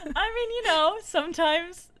 I mean,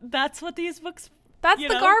 sometimes that's what these books. That's the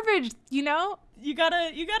garbage, You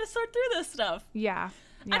gotta sort through this stuff. Yeah.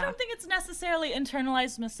 I don't think it's necessarily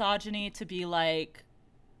internalized misogyny to be like,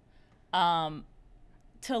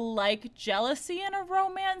 to like jealousy in a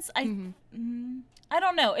romance. I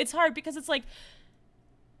don't know. It's hard because it's like,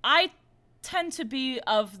 I tend to be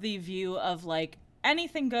of the view of like,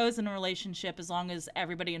 anything goes in a relationship as long as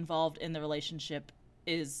everybody involved in the relationship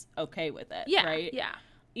is okay with it. Yeah. Right? Yeah.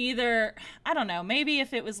 Either, I don't know, maybe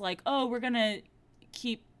if it was like, oh, we're going to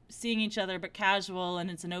keep seeing each other but casual and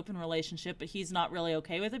it's an open relationship, but he's not really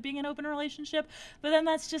okay with it being an open relationship. But then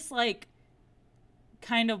that's just like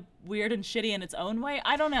kind of weird and shitty in its own way.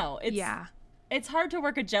 I don't know. It's hard to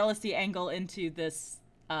work a jealousy angle into this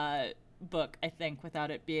book, I think,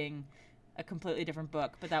 without it being a completely different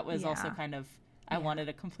book. But that was also kind of, I wanted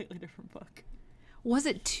a completely different book. Was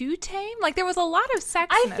it too tame? Like, there was a lot of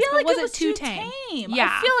sex I in this, feel like was it was too tame. Yeah.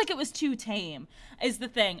 I feel like it was too tame is the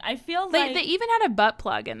thing. I feel like... They even had a butt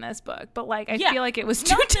plug in this book, but, like, I feel like it was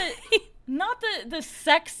too tame. Not the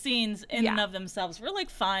sex scenes in and of themselves were,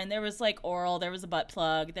 like, fine. There was, like, oral. There was a butt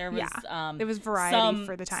plug. There was... there was variety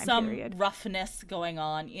for the time period. Some roughness going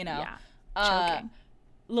on, you know. Yeah. Choking.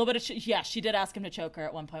 A little bit of she did ask him to choke her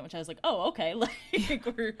at one point, which I was like, oh, okay, like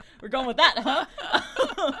we're going with that, huh?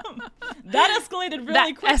 That escalated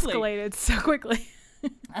really quickly. Escalated so quickly.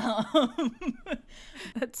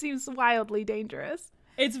 That seems wildly dangerous.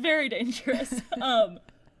 It's very dangerous.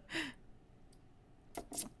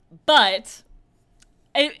 But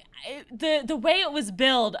the way it was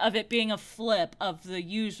billed of it being a flip of the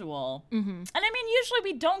usual, and I mean, usually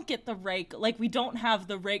we don't get the rake, like we don't have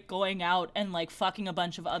the rake going out and like fucking a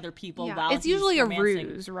bunch of other people while it's usually a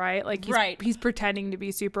ruse, right? Like he's pretending to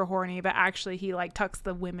be super horny, but actually he like tucks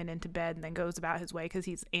the women into bed and then goes about his way because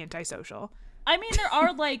he's antisocial. I mean, there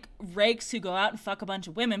are like rakes who go out and fuck a bunch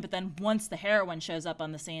of women, but then once the heroine shows up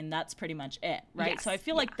on the scene, that's pretty much it, right? Yes, so I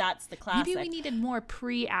feel like that's the classic. Maybe we needed more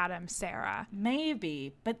pre-Adam Sarah.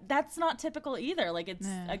 Maybe, but that's not typical either. Like it's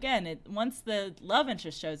again, once the love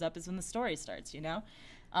interest shows up is when the story starts. You know,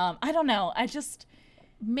 I don't know. I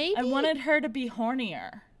wanted her to be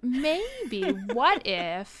hornier. Maybe. What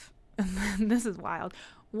if? This is wild.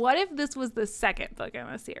 What if this was the second book in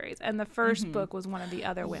the series and the first book was one of the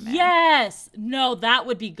other women? Yes. No, that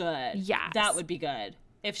would be good. Yes. That would be good.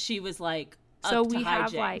 If she was like, so we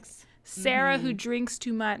have like Sarah who drinks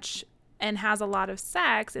too much and has a lot of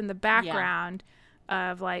sex in the background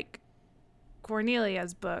of like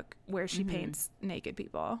Cornelia's book where she paints naked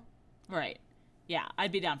people. Right. Yeah,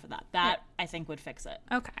 I'd be down for that. That I think would fix it.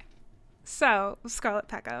 Okay. So Scarlet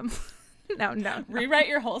Peckham. No. Rewrite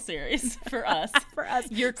your whole series for us. For us.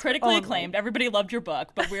 You're critically acclaimed. Everybody loved your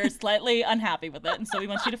book, but we're slightly unhappy with it, and so we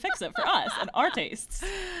want you to fix it for us and our tastes.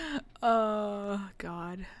 Oh,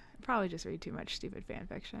 God. Probably just read too much stupid fan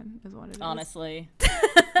fiction is what it is. Honestly.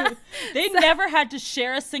 They never had to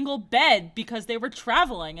share a single bed because they were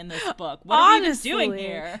traveling in this book. What are we even doing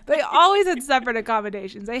here? They always had separate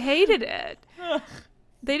accommodations. I hated it.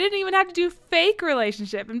 They didn't even have to do fake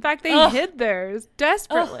relationship. In fact, they hid theirs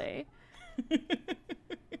desperately.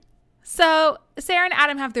 So Sarah and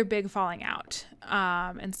Adam have their big falling out,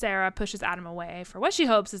 and Sarah pushes Adam away for what she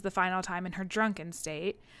hopes is the final time in her drunken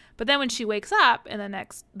state. But then when she wakes up in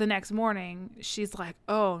the next morning, she's like,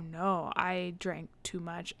 oh no, I drank too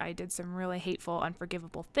much. I did some really hateful,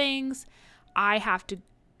 unforgivable things. I have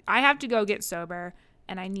to go get sober,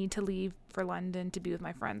 and I need to leave for London to be with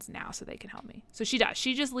my friends now so they can help me. So she does.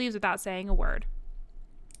 She just leaves without saying a word.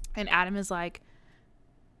 And Adam is like,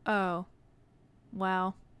 oh,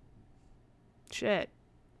 well, shit.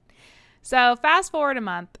 So fast forward a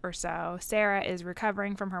month or so, Sarah is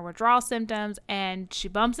recovering from her withdrawal symptoms and she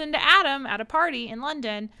bumps into Adam at a party in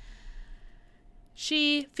London.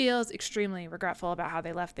 She feels extremely regretful about how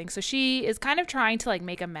they left things. So she is kind of trying to like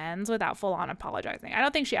make amends without full on apologizing. I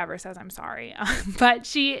don't think she ever says I'm sorry, but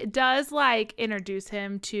she does like introduce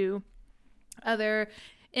him to other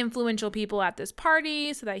influential people at this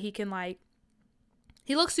party so that he can like,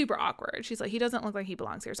 he looks super awkward. She's like, he doesn't look like he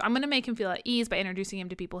belongs here. So I'm going to make him feel at ease by introducing him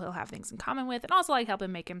to people he'll have things in common with and also like help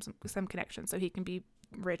him make him some connections so he can be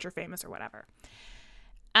rich or famous or whatever.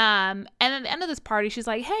 And at the end of this party, she's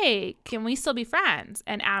like, hey, can we still be friends?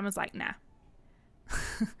 And Adam is like, nah.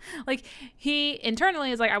 Like he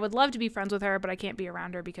internally is like, I would love to be friends with her, but I can't be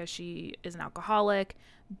around her because she is an alcoholic.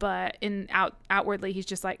 But outwardly, he's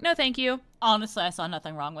just like, no, thank you. Honestly, I saw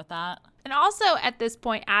nothing wrong with that. And also at this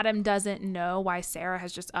point, Adam doesn't know why Sarah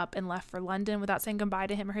has just up and left for London without saying goodbye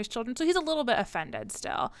to him or his children. So he's a little bit offended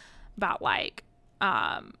still about like,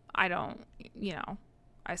 I don't,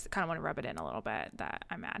 I kind of want to rub it in a little bit that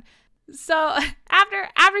I'm mad. So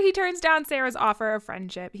after he turns down Sarah's offer of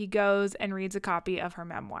friendship, he goes and reads a copy of her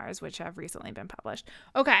memoirs, which have recently been published.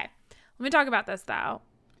 Okay, let me talk about this, though.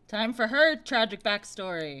 Time for her tragic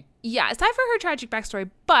backstory. Yeah, it's time for her tragic backstory,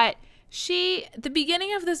 but the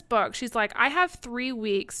beginning of this book, she's like, I have 3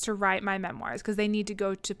 weeks to write my memoirs because they need to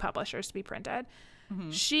go to publishers to be printed.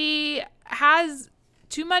 She has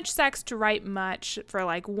too much sex to write much for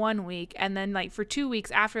like 1 week. And then like for 2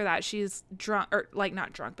 weeks after that, she's drunk, or like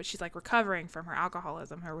not drunk, but she's like recovering from her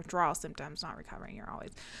alcoholism, her withdrawal symptoms, not recovering. You're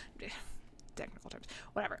always technical terms,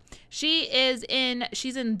 whatever. She's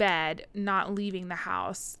in bed, not leaving the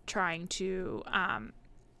house, trying to,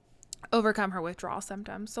 overcome her withdrawal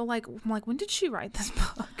symptoms. So like, I'm like, when did she write this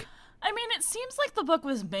book? I mean, it seems like the book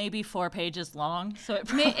was maybe 4 pages long, so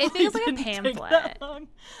it I think it's like a pamphlet.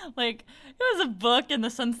 Like, it was a book in the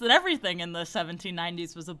sense that everything in the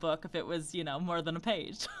 1790s was a book if it was, more than a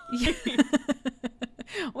page.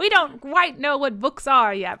 We don't quite know what books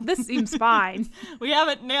are yet. This seems fine. We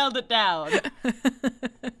haven't nailed it down.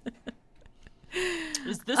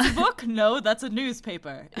 Is this a book? No, that's a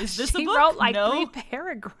newspaper. Is this a book? She wrote like no. 3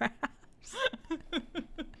 paragraphs.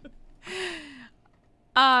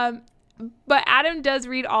 But Adam does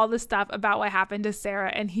read all the stuff about what happened to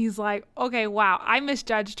Sarah, and he's like, okay, wow, I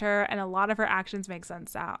misjudged her, and a lot of her actions make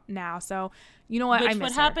sense now. So, you know what?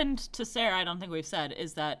 What happened to Sarah, I don't think we've said,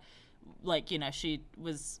 is that, like, she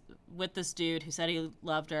was with this dude who said he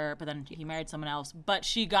loved her, but then he married someone else, but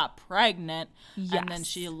she got pregnant, and then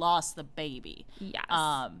she lost the baby. Yes.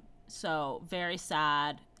 So very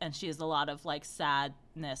sad, and she has a lot of, like,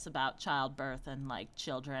 sadness about childbirth and, like,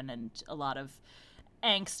 children, and a lot of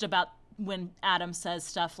angst about when Adam says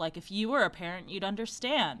stuff like, if you were a parent, you'd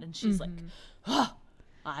understand. And she's like, oh,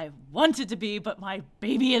 I wanted to be, but my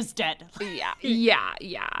baby is dead. Yeah.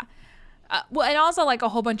 Well, and also like a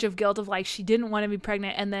whole bunch of guilt of like, she didn't want to be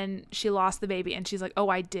pregnant and then she lost the baby and she's like, oh,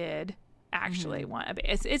 I did actually want a baby.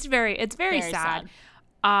 It's very sad.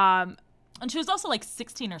 And she was also like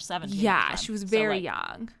 16 or 17. Yeah, she was very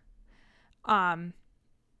young. And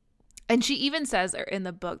she even says in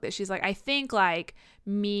the book that she's like, I think like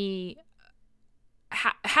me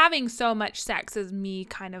having so much sex is me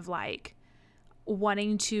kind of like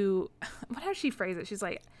wanting to, what does she phrase it? She's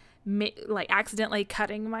like accidentally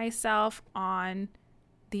cutting myself on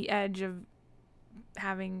the edge of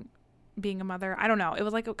being a mother. I don't know. It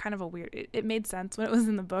was like kind of a weird, it made sense when it was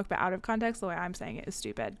in the book, but out of context, the way I'm saying it is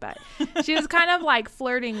stupid. But she was kind of like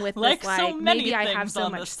flirting with like this, like so many maybe I things have so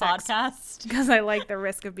on much this sex podcast because I like the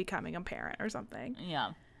risk of becoming a parent or something.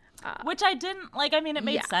 Yeah. Which I didn't like. I mean, it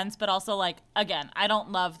made sense, but also like, again, I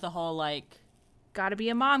don't love the whole like, gotta be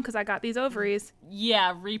a mom because I got these ovaries.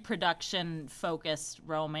 Yeah, reproduction focused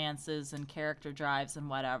romances and character drives and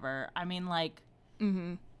whatever. I mean, like,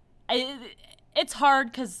 it's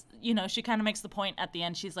hard because, she kind of makes the point at the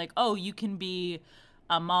end. She's like, oh, you can be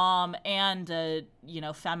a mom and a,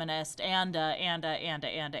 feminist and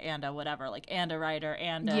a whatever, like, and a writer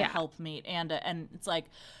and a helpmeet and it's like,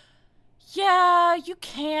 yeah, you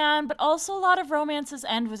can, but also a lot of romances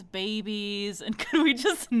end with babies, and could we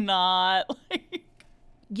just not? Like,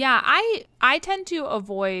 yeah, I tend to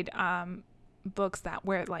avoid books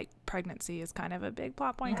where like pregnancy is kind of a big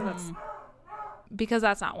plot point because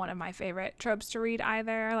that's not one of my favorite tropes to read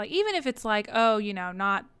either. Like even if it's like, oh,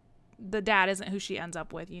 not the dad isn't who she ends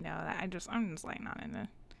up with, I'm just like not into.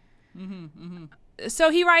 So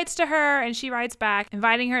he writes to her and she writes back,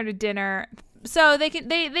 inviting her to dinner. So they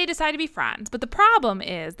decide to be friends. But the problem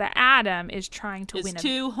is that Adam is trying to win. He's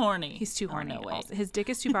too horny. He's too horny. His dick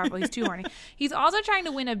is too powerful. He's too horny. He's also trying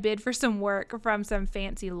to win a bid for some work from some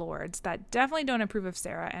fancy lords that definitely don't approve of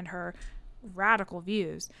Sarah and her radical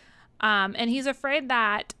views. And he's afraid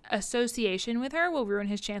that association with her will ruin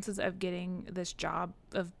his chances of getting this job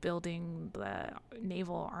of building the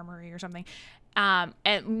naval armory or something. And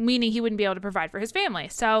meaning he wouldn't be able to provide for his family.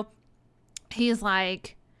 So he's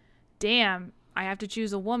like, damn, I have to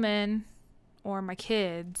choose a woman or my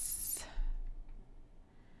kids.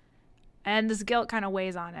 And this guilt kind of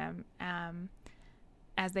weighs on him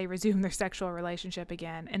as they resume their sexual relationship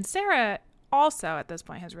again. And Sarah also at this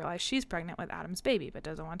point has realized she's pregnant with Adam's baby, but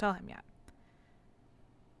doesn't want to tell him yet.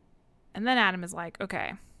 And then Adam is like,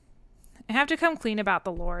 okay, I have to come clean about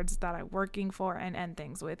the lords that I'm working for and end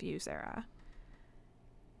things with you, Sarah.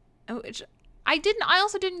 Which I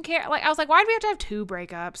also didn't care. Like, I was like, why do we have to have 2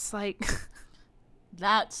 breakups? Like,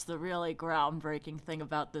 that's the really groundbreaking thing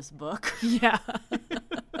about this book. Yeah.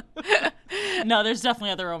 No, there's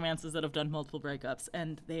definitely other romances that have done multiple breakups,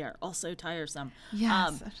 and they are also tiresome.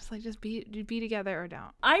 Yes. Just be together or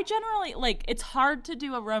don't. I generally, like, it's hard to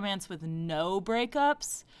do a romance with no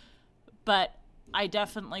breakups, but I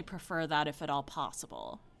definitely prefer that if at all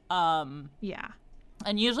possible. Yeah.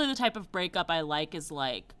 And usually the type of breakup I like is,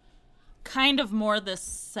 like, kind of more the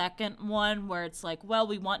second one where it's like, well,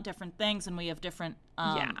 we want different things and we have different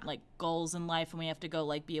like goals in life and we have to go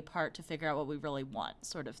like be apart to figure out what we really want,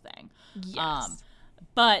 sort of thing. Yes.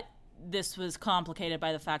 But this was complicated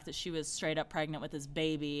by the fact that she was straight up pregnant with his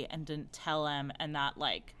baby and didn't tell him, and that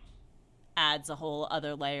like adds a whole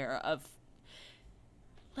other layer of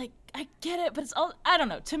like, I get it, but it's all, I don't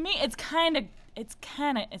know. To me, that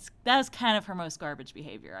was kind of her most garbage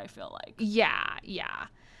behavior, I feel like. Yeah.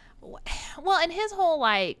 Well, and his whole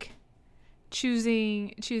like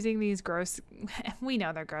choosing these gross, we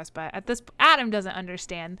know they're gross, but Adam doesn't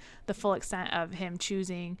understand the full extent of him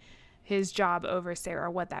choosing his job over Sarah,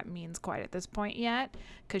 what that means quite at this point yet,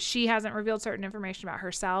 because she hasn't revealed certain information about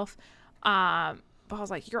herself. But I was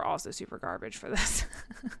like, you're also super garbage for this.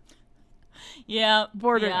 Yeah.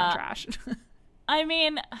 Bordering on trash. I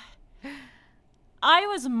mean, I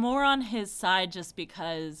was more on his side just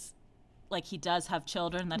because, like, he does have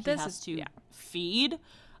children that he has to feed.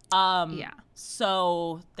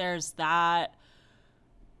 So there's that.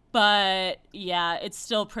 But, yeah, it's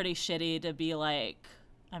still pretty shitty to be like,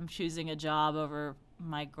 I'm choosing a job over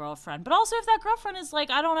my girlfriend. But also, if that girlfriend is like,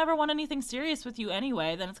 I don't ever want anything serious with you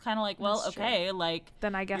anyway, then it's kind of like, well, that's okay. True. Like,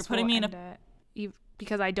 then I guess you're putting me in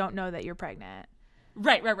because I don't know that you're pregnant.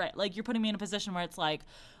 Right. Like, you're putting me in a position where it's like,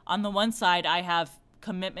 on the one side, I have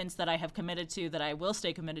commitments that I have committed to that I will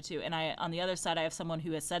stay committed to, and on the other side, I have someone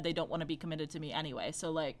who has said they don't want to be committed to me anyway. So,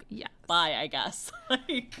 like, bye, I guess.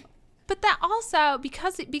 But that also,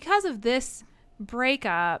 because of this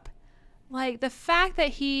breakup, like, the fact that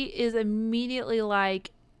he is immediately like,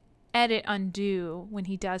 edit undo when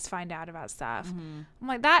he does find out about stuff. Mm-hmm. I'm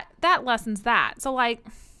like, that lessens that. So, like,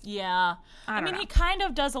 yeah. I mean, he kind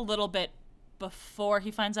of does a little bit before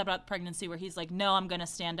he finds out about pregnancy where he's like, no, I'm going to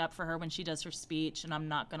stand up for her when she does her speech, and I'm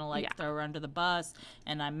not going to, like, throw her under the bus,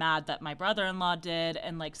 and I'm mad that my brother-in-law did.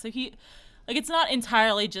 And, like, so he, like, it's not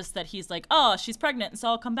entirely just that he's like, oh, she's pregnant, and so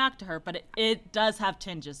I'll come back to her, but it does have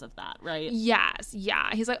tinges of that, right? Yes, yeah.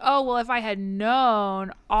 He's like, oh, well, if I had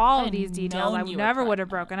known all of these details, I never would have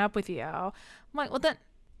broken up with you. I'm like, well, then,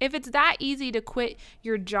 if it's that easy to quit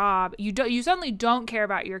your job, you suddenly don't care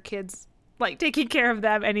about your kids, like, taking care of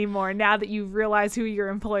them anymore now that you realize who your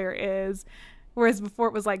employer is. Whereas before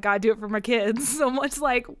it was like, God, do it for my kids. So much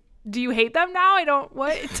like, do you hate them now?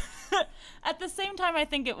 What? At the same time, I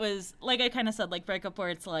think it was, like I kind of said, like, breakup where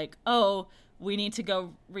it's like, oh, we need to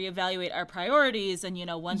go reevaluate our priorities. And, you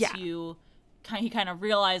know, once he kind of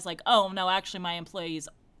realized, like, oh, no, actually my employers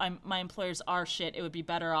are shit. I'd be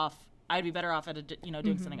better off at,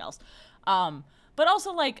 doing something else. But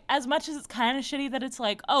also, like, as much as it's kind of shitty that it's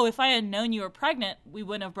like, oh, if I had known you were pregnant, we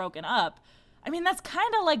wouldn't have broken up. I mean, that's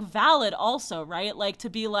kind of, like, valid also, right? Like, to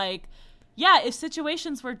be like, yeah, if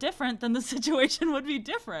situations were different, then the situation would be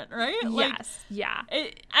different, right? Like, yes, yeah.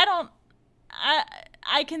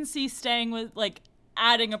 I can see staying with, like,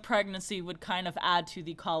 adding a pregnancy would kind of add to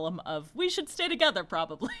the column of, we should stay together,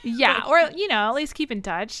 probably. Yeah, or, you know, at least keep in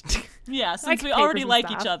touch. Yeah, since we already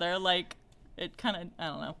like each other, like, it kind of, I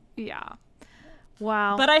don't know. Yeah.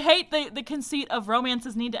 Wow. But I hate the conceit of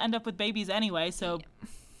romances need to end up with babies anyway, so.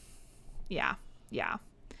 Yeah.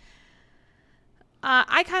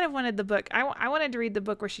 I kind of wanted the book. I wanted to read the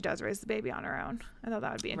book where she does raise the baby on her own. I thought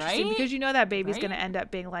that would be interesting. Right? Because you know that baby's going to end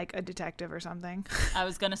up being like a detective or something. I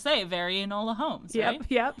was going to say, very Enola Holmes, right?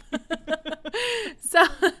 Yep. So,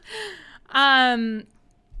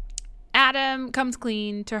 Adam comes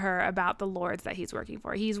clean to her about the lords that he's working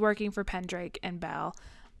for. He's working for Pendrake and Belle.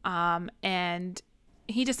 And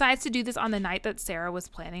he decides to do this on the night that Sarah was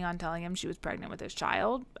planning on telling him she was pregnant with his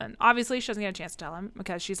child. And obviously she doesn't get a chance to tell him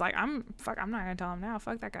because she's like, I'm not going to tell him now.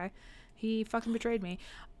 Fuck that guy. He fucking betrayed me.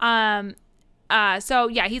 So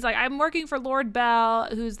yeah, he's like, I'm working for Lord Bell,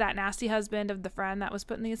 who's that nasty husband of the friend that was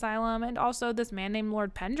put in the asylum, and also this man named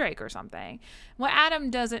Lord Pendrake or something. What Adam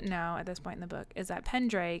doesn't know at this point in the book is that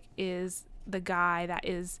Pendrake is the guy that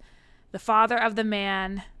is the father of the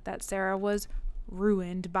man that Sarah was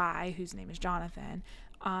ruined by, whose name is Jonathan.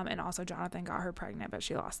 And also Jonathan got her pregnant, but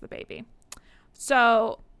she lost the baby.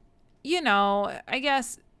 So, you know, I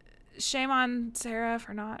guess shame on Sarah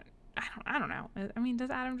for not, I don't know. I mean,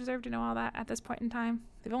 does Adam deserve to know all that at this point in time?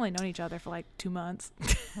 They've only known each other for like 2 months.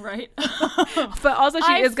 Right. But also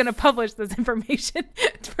she is going to publish this information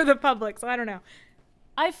for the public, so I don't know.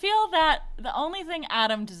 I feel that the only thing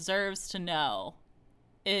Adam deserves to know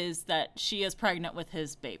is that she is pregnant with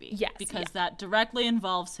his baby. Yes. Because that directly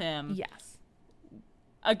involves him. Yes.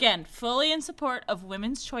 Again, fully in support of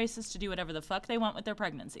women's choices to do whatever the fuck they want with their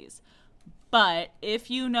pregnancies. But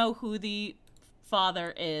if you know who the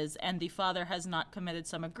father is and the father has not committed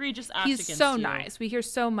some egregious act against you. He's so nice. We hear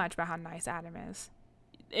so much about how nice Adam is.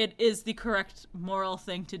 it is the correct moral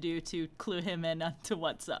thing to do to clue him in to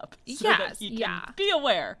what's up. So that he can be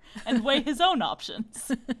aware and weigh his own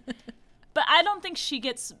options. But I don't think she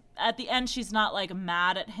gets, at the end, she's not, like,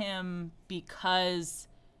 mad at him because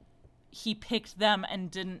he picked them and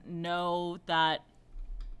didn't know that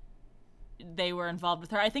they were involved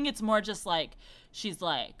with her. I think it's more just, like, she's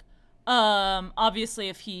like, obviously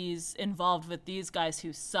if he's involved with these guys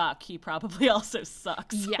who suck, he probably also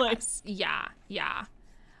sucks. Yes, like, yeah.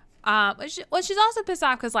 She's also pissed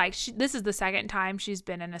off because, like, this is the second time she's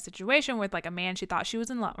been in a situation with, like, a man she thought she was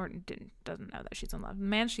in love, or doesn't know that she's in love. The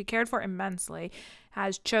man she cared for immensely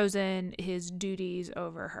has chosen his duties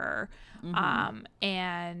over her.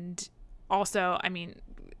 And also, I mean,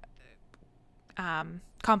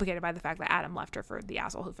 complicated by the fact that Adam left her for the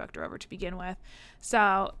asshole who fucked her over to begin with.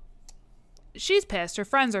 So she's pissed. Her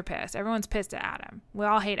friends are pissed. Everyone's pissed at Adam. We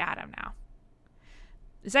all hate Adam now.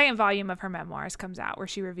 The second volume of her memoirs comes out where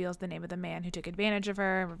she reveals the name of the man who took advantage of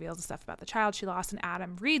her and reveals the stuff about the child she lost. And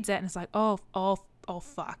Adam reads it and is like, oh,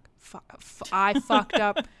 fuck. I fucked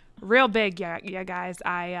up real big, yeah, guys.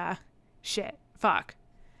 Fuck.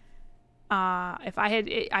 If I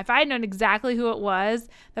had known exactly who it was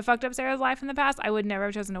that fucked up Sarah's life in the past, I would never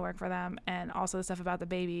have chosen to work for them. And also the stuff about the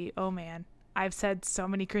baby. Oh, man. I've said so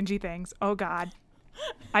many cringy things. Oh, God.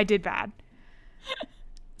 I did bad.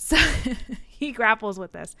 So he grapples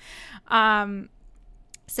with this.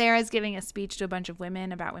 Sarah's giving a speech to a bunch of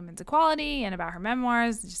women about women's equality and about her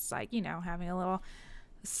memoirs, just like, you know, having a little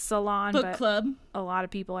salon book club. A lot of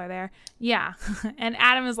people are there. Yeah. And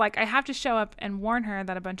Adam is like, I have to show up and warn her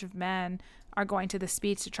that a bunch of men are going to the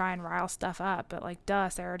speech to try and rile stuff up. But, like, duh,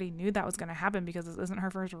 Sarah already knew that was going to happen because this isn't her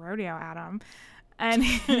first rodeo, Adam. And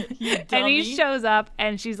and he shows up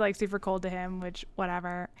and she's, like, super cold to him, which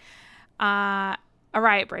whatever. A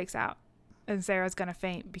riot breaks out and Sarah's gonna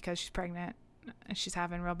faint because she's pregnant and she's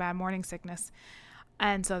having real bad morning sickness.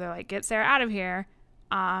 And so they're like, get Sarah out of here.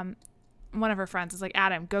 One of her friends is like,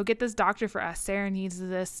 Adam, go get this doctor for us. Sarah needs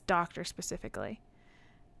this doctor specifically.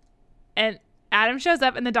 And Adam shows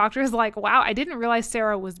up and the doctor is like, wow, I didn't realize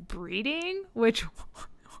Sarah was breeding, which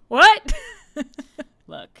what?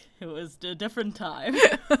 Look, it was a different time.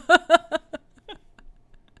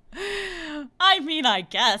 I mean, I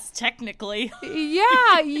guess, technically.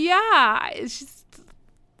 Yeah.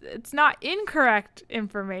 It's not incorrect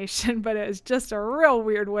information, but it's just a real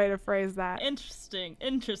weird way to phrase that.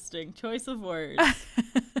 Interesting choice of words.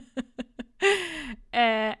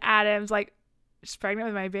 And Adam's like, she's pregnant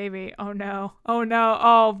with my baby. Oh no.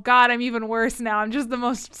 Oh God, I'm even worse now. I'm just the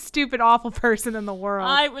most stupid, awful person in the world.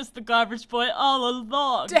 I was the garbage boy all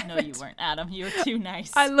along. Damn no, it. You weren't, Adam. You were too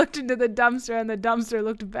nice. I looked into the dumpster and the dumpster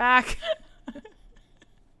looked back.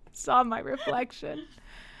 Saw my reflection.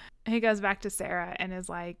 He goes back to Sarah and is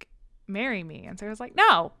like, marry me. And Sarah's like,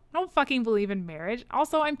 no, I don't fucking believe in marriage.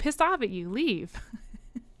 Also, I'm pissed off at you. Leave.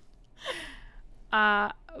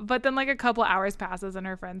 But then, like, a couple hours passes and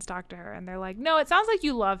her friends talk to her and they're like, no, it sounds like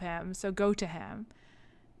you love him, so go to him.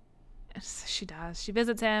 And so she does. She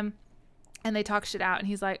visits him and they talk shit out and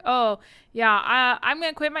he's like, oh yeah, I'm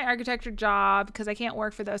gonna quit my architecture job because I can't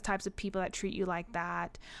work for those types of people that treat you like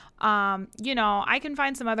that. You know, I can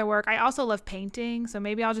find some other work. I also love painting, so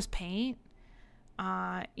maybe I'll just paint.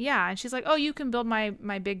 Yeah. And she's like, oh, you can build my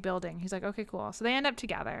big building. He's like, okay, cool. So they end up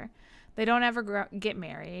together. They don't ever get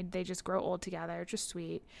married. They just grow old together. It's just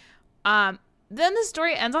sweet. Then the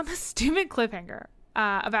story ends on this stupid cliffhanger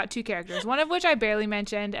about two characters, one of which I barely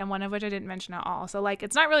mentioned and one of which I didn't mention at all. So, like,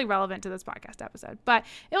 it's not really relevant to this podcast episode, but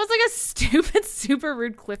it was like a stupid, super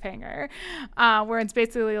rude cliffhanger where it's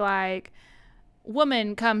basically like,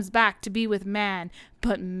 woman comes back to be with man,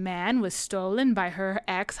 but man was stolen by her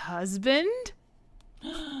ex-husband.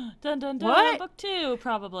 Dun dun dun. What? Book 2,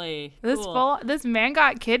 probably. This man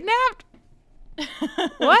got kidnapped?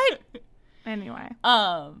 What? Anyway.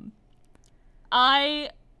 I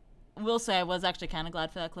will say I was actually kind of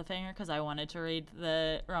glad for that cliffhanger because I wanted to read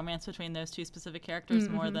the romance between those two specific characters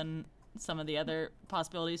more than some of the other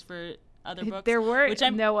possibilities for other books. There were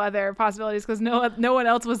no other possibilities because no one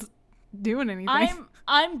else was doing anything.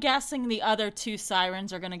 I'm guessing the other two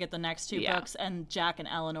sirens are going to get the next two books, and Jack and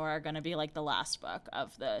Eleanor are going to be like the last book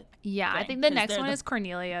of the thing, I think the next one is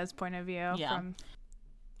Cornelia's point of view from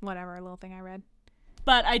whatever little thing I read.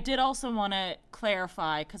 But I did also want to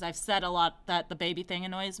clarify, because I've said a lot that the baby thing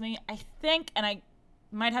annoys me. I think, and I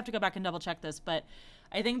might have to go back and double check this, but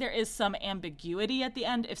I think there is some ambiguity at the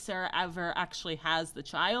end if Sarah ever actually has the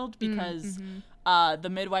child, because the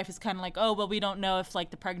midwife is kind of like, oh, well, we don't know if, like,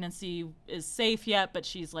 the pregnancy is safe yet, but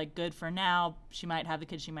she's, like, good for now. She might have the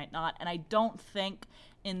kid, she might not. And I don't think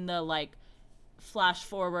in the, like, flash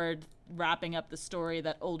forward wrapping up the story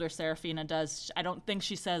that older Serafina does. I don't think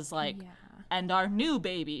she says like, Yeah. and our new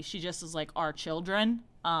baby. She just is like our children,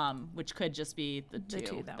 which could just be the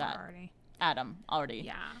two that that were already. Adam already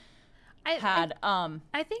Yeah. had.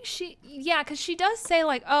 I think because she does say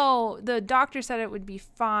like, oh, the doctor said it would be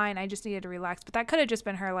fine. I just needed to relax. But that could have just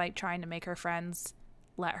been her like trying to make her friends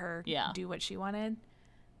let her do what she wanted.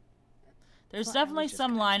 There's So definitely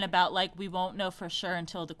some line about like we won't know for sure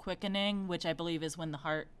until the quickening, which I believe is when the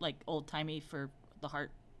heart, like old timey for the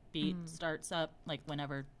heartbeat starts up, like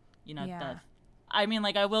whenever I mean,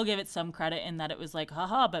 like I will give it some credit in that it was like,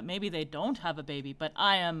 haha, but maybe they don't have a baby. But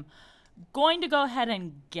I am going to go ahead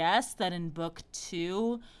and guess that in book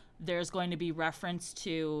 2 there's going to be reference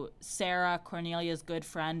to Sarah, Cornelia's good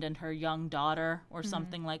friend, and her young daughter or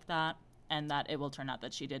something like that, and that it will turn out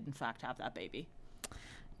that she did in fact have that baby.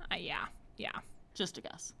 Yeah. Just a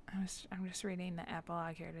guess. I'm just reading the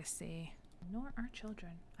epilogue here to see. Nor our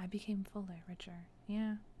children. I became fuller, richer.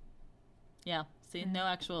 Yeah. Yeah. See, no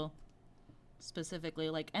actual specifically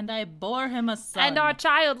like, and I bore him a son. And our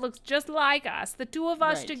child looks just like us. The two of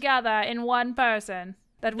us Right. together in one person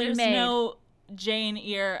that we There's made. no Jane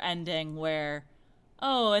Eyre ending where,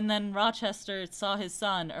 oh, and then Rochester saw his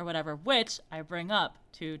son or whatever, which I bring up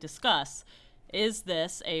to discuss. Is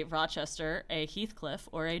this a Rochester, a Heathcliff,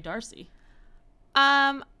 or a Darcy?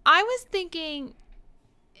 I was thinking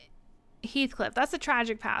Heathcliff. That's a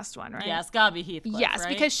tragic past one, right? Yeah, it's gotta be Heathcliff. Yes, right?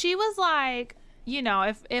 because she was like, you know,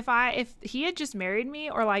 if he had just married me,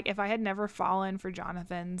 or like if I had never fallen for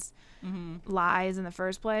Jonathan's lies in the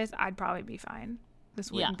first place, I'd probably be fine.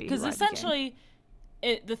 This wouldn't be because who I became. essentially,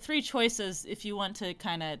 the three choices, if you want to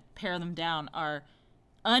kind of pare them down, are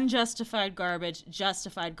unjustified garbage,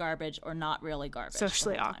 justified garbage, or not really garbage.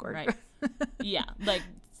 Socially the whole time, awkward. right? Yeah, like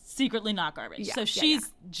secretly not garbage. Yeah, so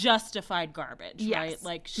she's justified garbage, Yes. right?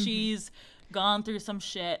 Like she's gone through some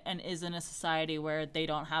shit and is in a society where they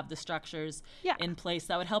don't have the structures in place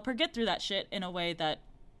that would help her get through that shit in a way that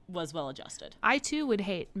was well adjusted. I too would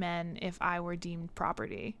hate men if I were deemed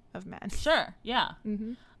property of men. Sure, yeah.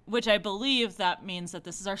 Which I believe that means that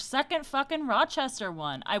this is our second fucking Rochester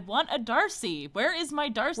one. I want a Darcy. Where is my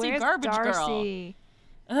Darcy Where's garbage Darcy?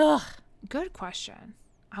 girl? Ugh. Good question.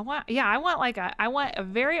 I want a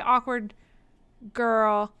very awkward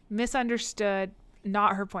girl, misunderstood,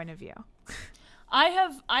 not her point of view. I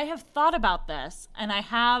have thought about this, and I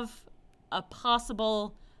have a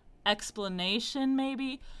possible explanation.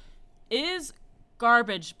 Maybe is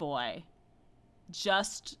Garbage Boy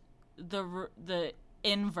just the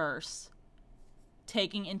inverse,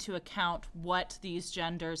 taking into account what these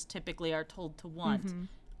genders typically are told to want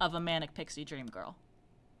of a manic pixie dream girl?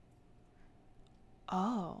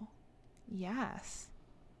 Oh, yes.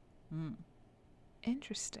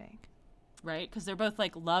 Interesting. Right? Because they're both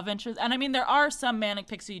like love interests. And I mean, there are some manic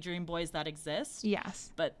pixie dream boys that exist.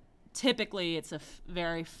 Yes. But typically it's a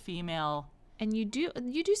very female. And you do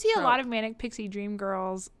see a lot of manic pixie dream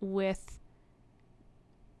girls with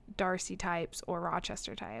Darcy types or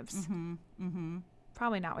Rochester types.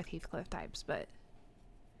 Probably not with Heathcliff types, but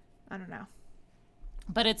I don't know.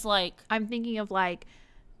 But it's like, I'm thinking of like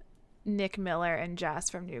Nick Miller and Jess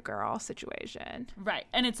from New Girl situation. Right.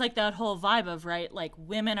 And it's like that whole vibe of, right, like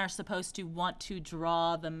women are supposed to want to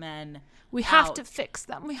draw the men We have out, to fix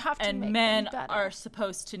them. We have to and make men them better. are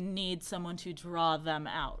supposed to need someone to draw them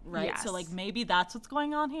out, right? Yes. So like maybe that's what's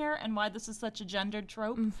going on here, and why this is such a gendered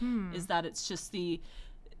trope is that it's just the,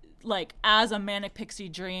 like, as a manic pixie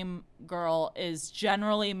dream girl is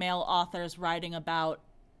generally male authors writing about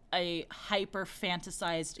a hyper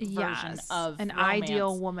fantasized version of an romance.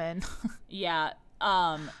 ideal woman. Yeah.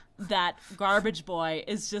 That Garbage Boy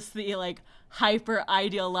is just the like hyper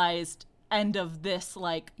idealized end of this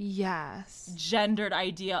like Yes. gendered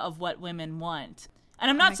idea of what women want.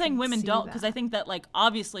 And I'm not saying can women see don't, because that. I think that like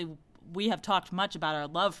obviously we have talked much about our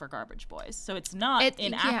love for Garbage Boys, so it's not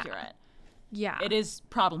inaccurate. Yeah. It is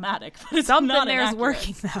problematic, but it's Something not there's inaccurate.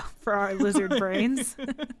 working though for our lizard brains.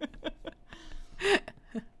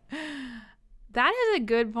 That is a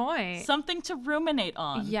good point. Something to ruminate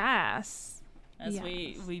on. Yes. As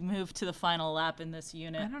we move to the final lap in this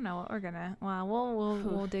unit. I don't know what we're gonna. Well,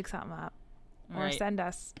 we'll dig something up, or Right. send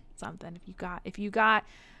us something if you got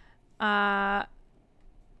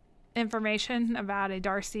information about a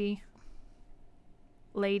Darcy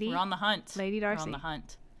lady. We're on the hunt. Lady We're Darcy. on the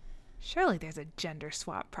hunt. Surely there's a gender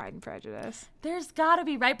swap Pride and Prejudice. There's gotta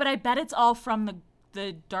be, right? But I bet it's all from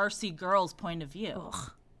the Darcy girl's point of view.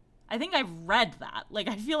 Ugh. I think I've read that. Like,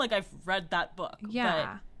 I feel like I've read that book.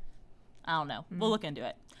 Yeah. But I don't know. We'll look into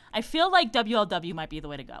it. I feel like WLW might be the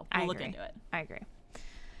way to go. We'll look into it. I agree.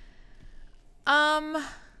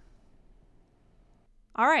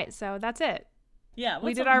 All right, so that's it. Yeah,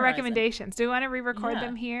 we did our recommendations. Do we want to re-record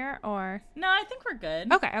them here or? No, I think we're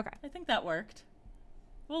good. Okay. I think that worked.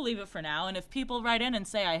 We'll leave it for now, and if people write in and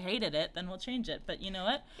say I hated it, then we'll change it. But you know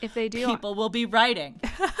what? If they do, people will be writing.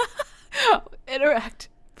 Interact,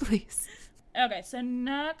 please. Okay, so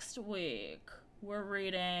next week we're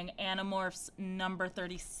reading Animorphs number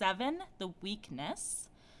 37, The Weakness.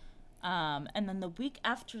 And then the week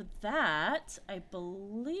after that, I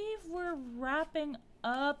believe we're wrapping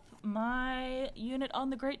up my unit on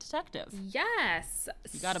The Great Detective. Yes.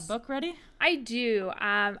 You got a book ready? I do.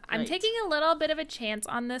 I'm taking a little bit of a chance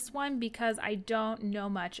on this one because I don't know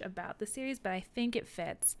much about the series, but I think it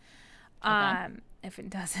fits. Okay. If it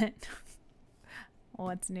doesn't,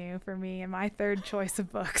 what's new for me and my third choice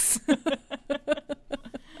of books?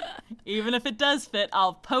 Even if it does fit,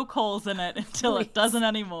 I'll poke holes in it until it doesn't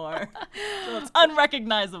anymore. Until it's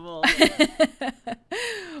unrecognizable.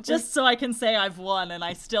 Just so I can say I've won and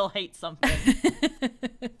I still hate something.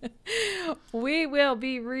 We will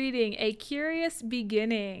be reading A Curious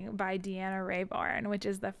Beginning by Deanna Rayborn, which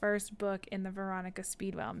is the first book in the Veronica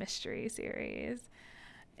Speedwell mystery series.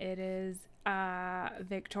 It is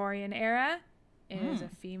Victorian era. It is a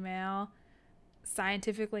female,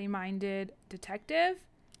 scientifically minded detective.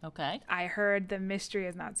 Okay. I heard the mystery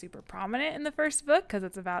is not super prominent in the first book because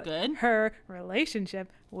it's about her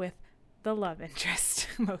relationship with the love interest.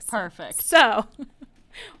 Perfect. So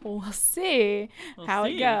we'll see how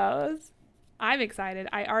it goes. I'm excited.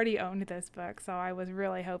 I already owned this book, so I was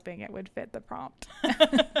really hoping it would fit the prompt.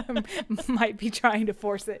 Might be trying to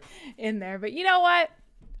force it in there, but you know what?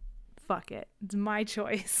 Fuck it. It's my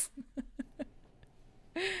choice.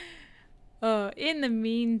 In the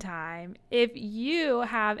meantime, if you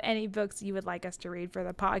have any books you would like us to read for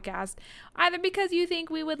the podcast, either because you think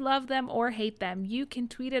we would love them or hate them, you can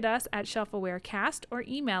tweet at us at ShelfAwareCast or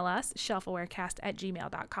email us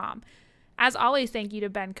shelfawarecast@gmail.com. As always, thank you to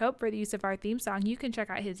Ben Cope for the use of our theme song. You can check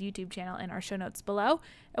out his YouTube channel in our show notes below.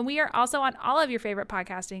 And we are also on all of your favorite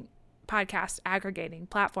podcast aggregating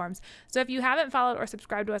platforms. So if you haven't followed or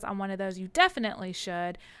subscribed to us on one of those, you definitely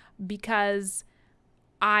should, because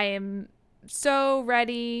I am so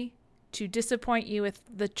ready to disappoint you with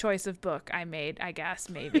the choice of book I made, I guess,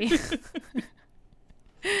 maybe.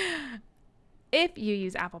 If you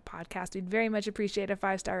use Apple Podcasts, we'd very much appreciate a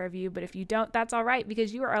 5-star review, but if you don't, that's all right,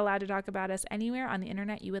 because you are allowed to talk about us anywhere on the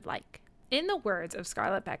internet you would like. In the words of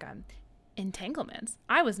Scarlett Beckham, entanglements.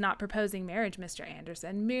 I was not proposing marriage, Mr.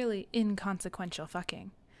 Anderson, merely inconsequential fucking.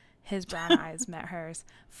 His brown eyes met hers.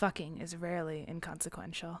 Fucking is rarely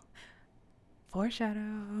inconsequential. Foreshadow.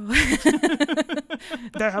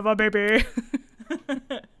 They have a baby.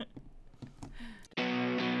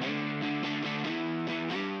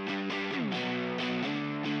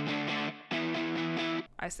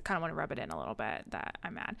 I kind of want to rub it in a little bit that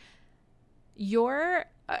I'm mad. Your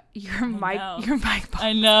mic box.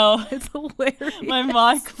 I know. It's hilarious. My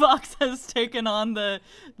mic box has taken on the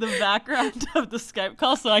background of the Skype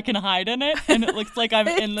call so I can hide in it, and it looks like I'm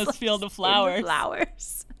in this field of flowers. In the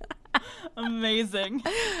flowers. Amazing.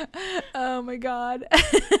 Oh my God.